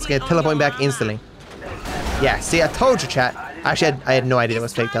teleport. It's gonna teleport me back instantly. Yeah, see, I told you, chat. Actually, I had no idea it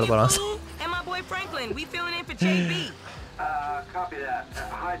was fake teleport on. And my boy Franklin, we filling in for JB. Copy that.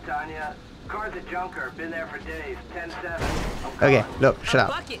 Hi, Tanya. Car's a junker. Been there for days. 10-7. Okay, look, shut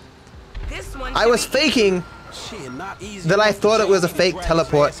up. I was faking that I thought it was a fake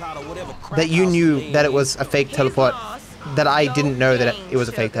teleport, that you knew that it was a fake teleport, that I didn't know that it was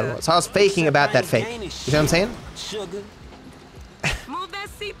a fake teleport. So I was faking about that fake. You know what I'm saying? Move that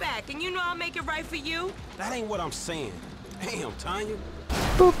seat back, and you know I'll make it right for you. That ain't what I'm saying. Damn, Tanya.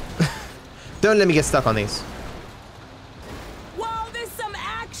 Boop. Don't let me get stuck on these. Whoa, this some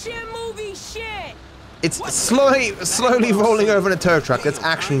action movie shit. It's slowly rolling over in a tow truck. That's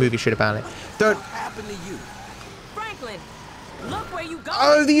action movie shit, apparently. Don't. Franklin, look where you go.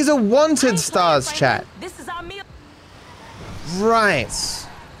 Oh, these are wanted stars, chat. This is our meal. Right.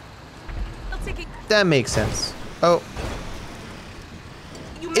 That makes sense. Oh.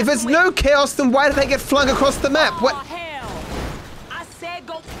 If it's no chaos, then why did I get flung across the map? What? Hell. I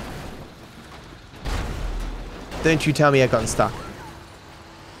Don't you tell me I've gotten stuck.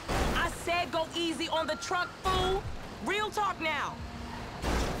 I said go easy on the truck, fool. Real talk now.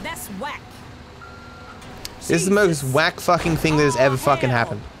 That's whack. This is the most whack fucking thing that has ever fucking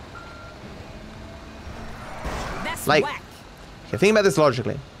happened. That's like, whack. okay, think about this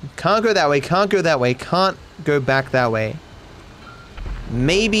logically. Can't go that way, can't go that way, can't go back that way.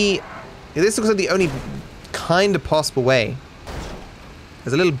 Maybe, this looks like the only kind of possible way.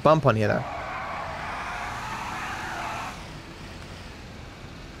 There's a little bump on here though.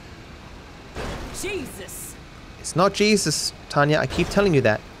 Jesus. It's not Jesus, Tanya. I keep telling you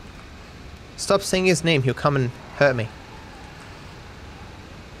that. Stop saying his name. He'll come and hurt me.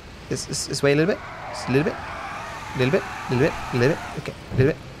 This way a little bit. Just a little bit. A little bit. A little bit. A little bit. Okay. A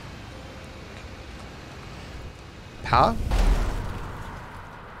little bit. Power.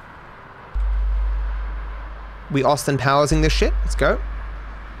 We Austin Powersing this shit. Let's go.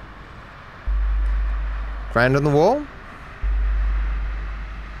 Grind on the wall.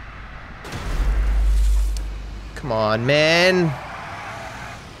 Come on, man.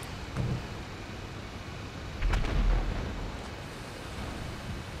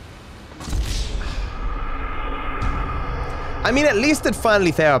 I mean, at least it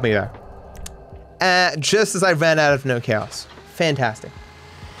finally failed me, though. Just as I ran out of no chaos. Fantastic.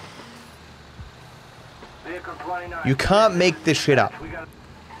 You can't make this shit up.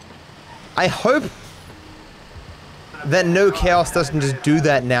 I hope that no chaos doesn't just do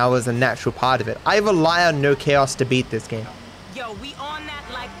that now as a natural part of it. I rely on no chaos to beat this game. Yo, we on that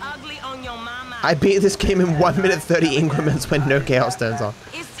like ugly on your mama. I beat this game in 1 minute 30 increments when no chaos turns on.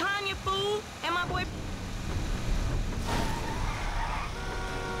 It's Tanya, fool, and my boy.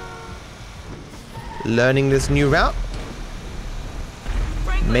 Learning this new route.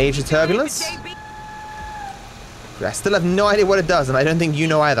 Major turbulence. I still have no idea what it does, and I don't think you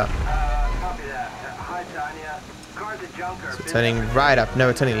know either. So turning right up. No,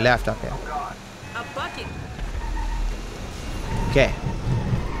 we're turning left up here. A bucket. Okay.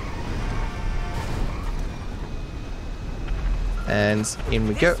 And in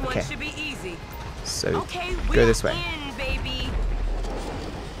we go. Okay. So go this way.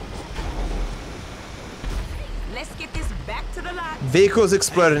 Let's get this back to the lot. Vehicles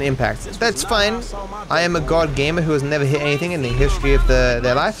explode on impact. That's fine. I am a god gamer who has never hit anything in the history of their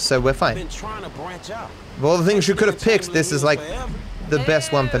life, so we're fine. Of all the things you could have picked, this is like the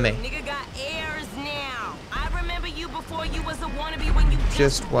best one for me. Nigga got airs now. I remember you before you was a wannabe when you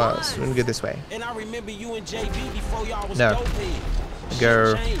Just was. We're gonna go this way. And I remember you and JB before y'all was No.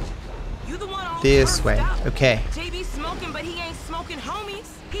 Go this way. Okay. JB smoking, but he ain't smoking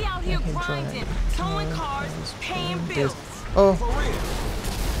homies. He out here grinding, towing cars, paying bills. Oh.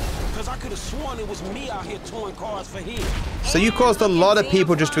 Because I could have sworn it was me out here towing cars for him. So you caused a lot of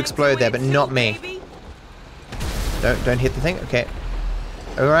people just to explode there, but not me. Don't hit the thing. Okay.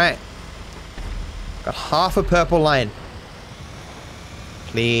 All right. Got half a purple line.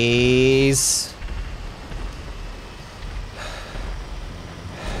 Please.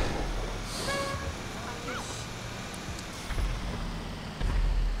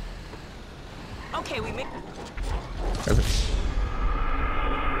 Okay, we make. Okay.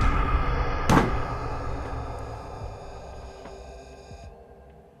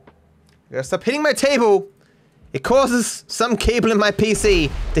 Gotta stop hitting my table. It causes some cable in my PC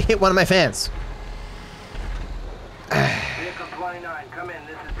to hit one of my fans. Vehicle 29, come in.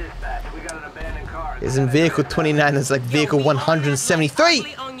 This is dispatch. We got an abandoned car. Isn't vehicle 29 is like vehicle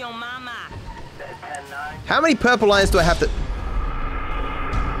 173? How many purple lines do I have to...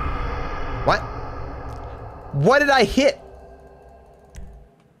 What? What did I hit?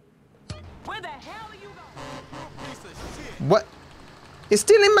 Where the hell are you going? What? It's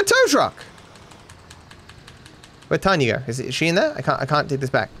still in my tow truck. Where'd Tanya go? Is she in there? I can't take this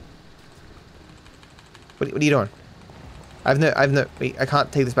back. What are you doing? Wait, I can't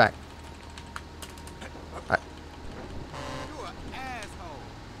take this back.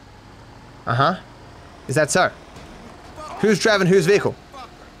 Uh-huh. Is that so? Who's driving whose vehicle?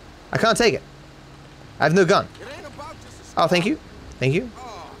 I can't take it. I have no gun. Oh, thank you. Thank you.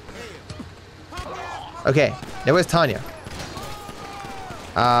 Okay, now where's Tanya?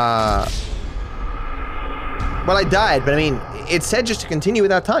 Well, I died, but I mean, it said just to continue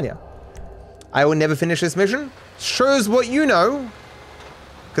without Tanya. I will never finish this mission. Shows what you know.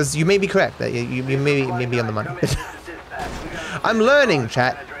 Because you may be correct. You may be on the money. I'm learning,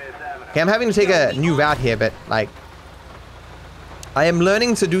 chat. Okay, I'm having to take a new route here, but, like... I am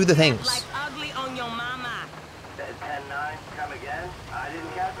learning to do the things. Like ugly on your mama. 10-9, come again? I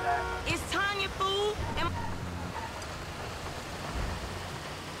didn't catch that. It's Tanya, fool. And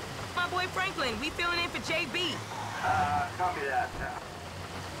my boy Franklin. We filling in for JB. Copy that.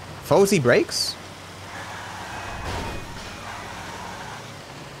 Faulty brakes?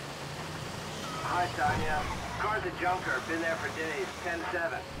 Hi, Tanya. Car's a junker. Been there for days.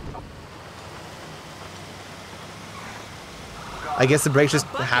 10-7. I guess the brakes just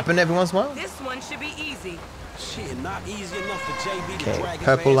happen every once in a while. This one should be easy. Shit, not easy enough for JB to Okay, drag his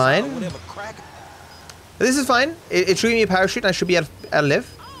purple ass line. out of whatever crack. This is fine. It treated me a parachute and I should be able to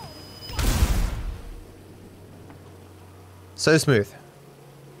live. So smooth.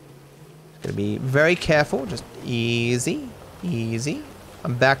 Gonna be very careful. Just easy. Easy.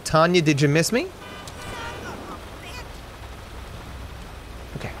 I'm back. Tanya, did you miss me?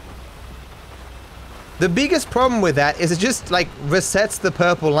 Okay. The biggest problem with that is it just like resets the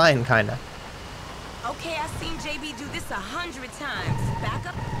purple line, kinda. Okay, I've seen JB do this 100 times. Back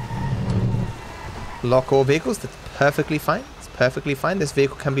up. Lock all vehicles. That's perfectly fine. It's perfectly fine. This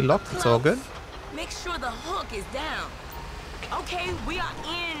vehicle can be locked. It's all good. Make sure the hook is down. Okay, we are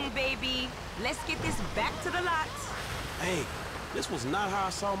in, baby. Let's get this back to the lot. Hey, this was not how I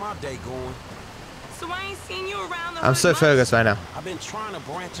saw my day going. So I ain't seen you around the I'm hood so much. focused right now. I've been trying to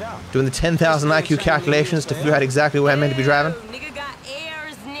branch out. Doing the 10,000 IQ calculations to figure out exactly where I'm meant to be driving. Nigga got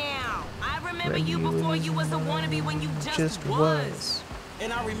airs now. I remember you before you was a wannabe when you just was.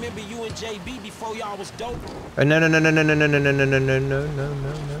 And I remember you and JB before y'all was dope. Oh, no.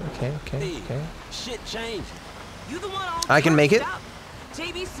 Okay. Shit changed. You the one all I can make it. up.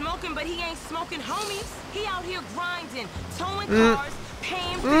 JB smoking, but he ain't smoking homies. He out here grinding, towing cars,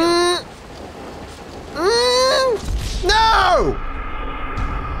 paying bills. No!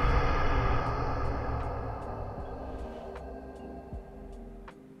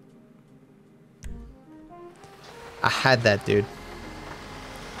 I had that, dude.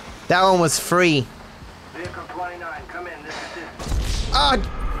 That one was free. Vehicle 29, come in. This is it. Ah!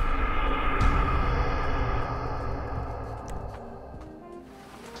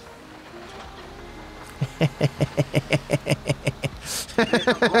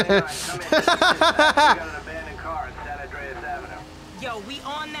 Vehicle 29, come in. This is dispatch. We got an abandoned car at San Andreas Avenue. Yo, we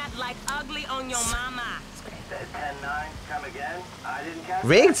on that like ugly on your mama. 10-9, come again. I didn't catch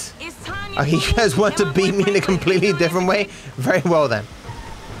Rigged? It's Tanya. Oh, you guys want to beat me in a completely different way? Very well then.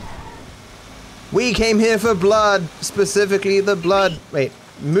 We came here for blood, specifically the blood. Wait,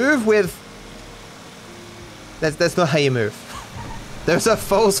 move with. That's not how you move. Those are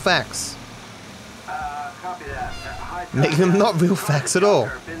false facts. Copy that. Hi, Make them not real facts at all.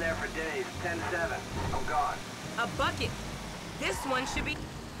 Been there for days. 10-7. I'm gone. A bucket. This one should be.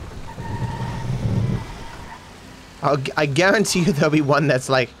 I guarantee you there'll be one that's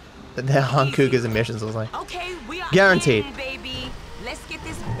like the Han Cougar's emissions or something. Okay, we are Guaranteed. in, baby. Let's get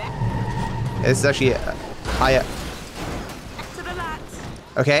this back. It's actually higher. Back to the lot.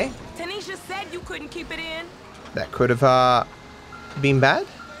 Okay, Tanisha said you couldn't keep it in. that could have been bad.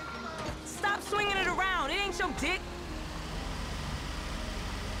 Stop swinging it around. It ain't your dick.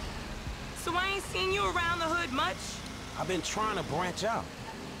 So I ain't seen you around the hood much. I've been trying to branch out.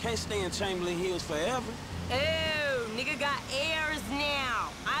 Can't stay in Chamberlain Hills forever. Oh, nigga got airs now.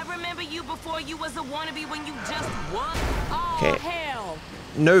 I remember you before you was a wannabe when you just was. Oh, Okay. hell.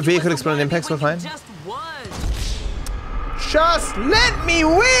 No vehicle exploding impacts, we're fine. Just was. Just let me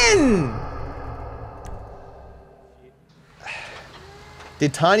win!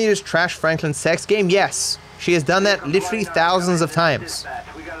 Did Tanya just trash Franklin's sex game? Yes. She has done that literally thousands of times.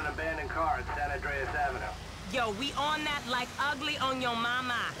 We got an abandoned car at San Andreas Avenue. Yo, we on that like ugly on your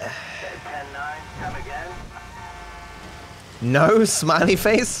mama. 10-9, come again. No smiley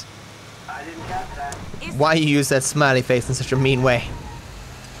face? I didn't catch that. Why you use that smiley face in such a mean way?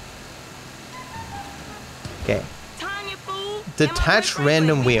 Okay. Tanya, fool. Detach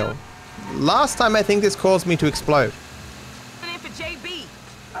random wheel. Last time I think this caused me to explode. For JB.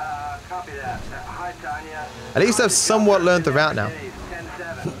 Copy that. Hi, Tanya. At least I've somewhat learned the route now.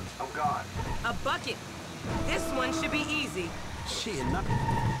 10-7. I'm gone. A bucket. This one should be easy. Shit, not.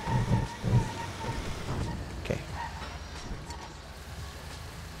 Okay.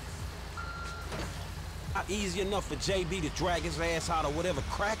 Not easy enough for JB to drag his ass out of whatever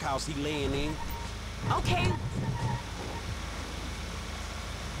crack house he laying in. Okay.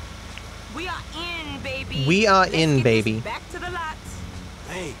 We are in, baby. We are Let's in, get baby. this back to the lot.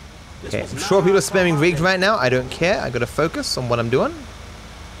 Hey. Okay, I'm sure people are spamming rigged right now. I don't care. I gotta focus on what I'm doing.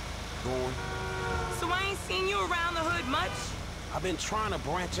 So I ain't seen you around the hood much. I've been trying to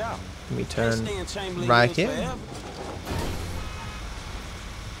branch out. Let me Can't turn stay in Chamberlain right Hills here. forever.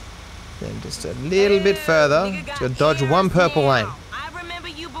 Then just a little bit further to dodge one purple line. I remember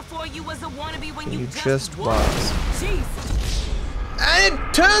you before you was a wannabe when you just was. Jesus. And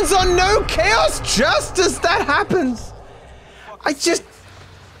it turns on no chaos just as that happens. I just...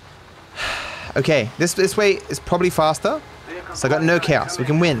 Okay, this way is probably faster. So I got no chaos. We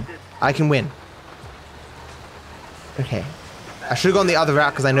can win. I can win. Okay. I should have gone the other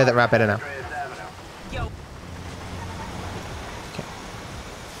route because I know that route better now. Okay.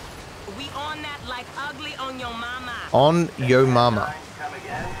 We on that like ugly on your mama. On yo mama.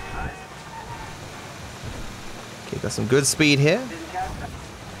 Okay, got some good speed here.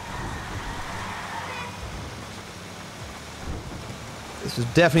 This was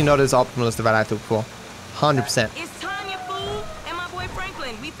definitely not as optimal as the route I took before. 100%. It's Tanya, fool, and my boy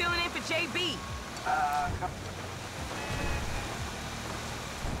Franklin. We filling in for JB.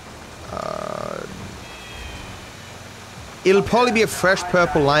 It'll probably be a fresh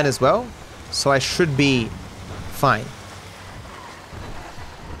purple line as well, so I should be fine.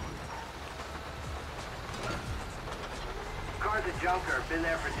 Car's a junker. Been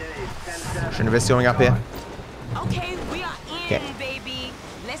there for days. 10-7. Shouldn't have been going up here. Okay, we are in, Okay. baby.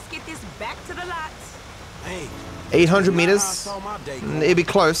 Let's get this back to the lots. Hey, 800 meters. It'd be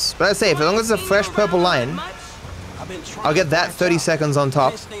close, but I say, as long as it's a fresh purple line, I'll get that 30 seconds on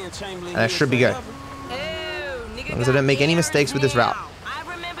top, and I should be good. As long as I don't make any mistakes with this route. I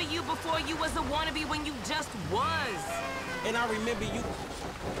remember you before you was a wannabe when you just was. and I remember you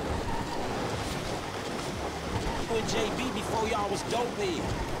and JB before y'all was dope head.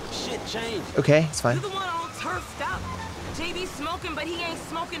 Shit changed. Okay, it's fine. You the one all turfed up. JB smoking, but he ain't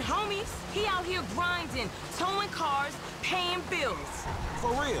smoking homies. He out here grinding, towing cars, paying bills.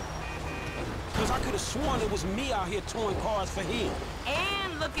 For real. Cause I could have sworn it was me out here towing cars for him.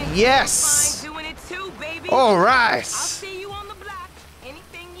 And looking Yes! fine doing it too, baby. All right. I'll see you on the block.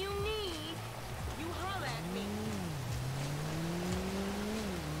 Anything you need, you holler at me.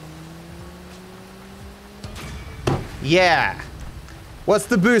 Yeah. What's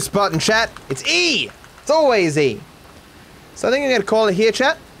the boost button, chat? It's E. It's always E. So I think I'm gonna call it here,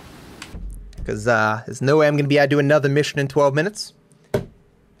 chat. Because there's no way I'm gonna be able to do another mission in 12 minutes.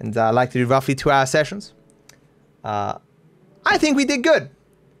 And I like to do roughly 2-hour sessions. I think we did good.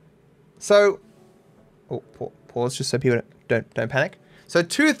 So, oh, pause just so people don't panic. So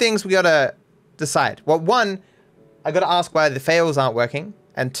 2 things we gotta decide. Well, 1, I gotta ask why the fails aren't working,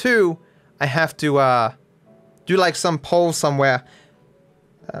 and 2, I have to do like some poll somewhere.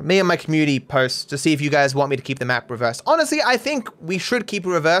 Me and my community posts to see if you guys want me to keep the map reversed. Honestly, I think we should keep it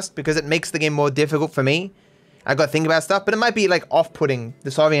reversed because it makes the game more difficult for me. I gotta think about stuff, but it might be like off-putting,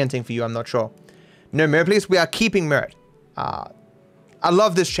 disorienting for you, I'm not sure. No mirror, please. We are keeping mirrored. I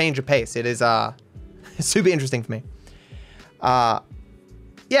love this change of pace. It is it's super interesting for me.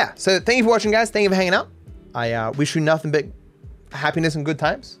 Yeah, so thank you for watching, guys. Thank you for hanging out. I wish you nothing but happiness and good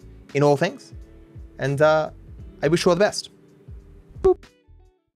times in all things. And I wish you all the best. Boop.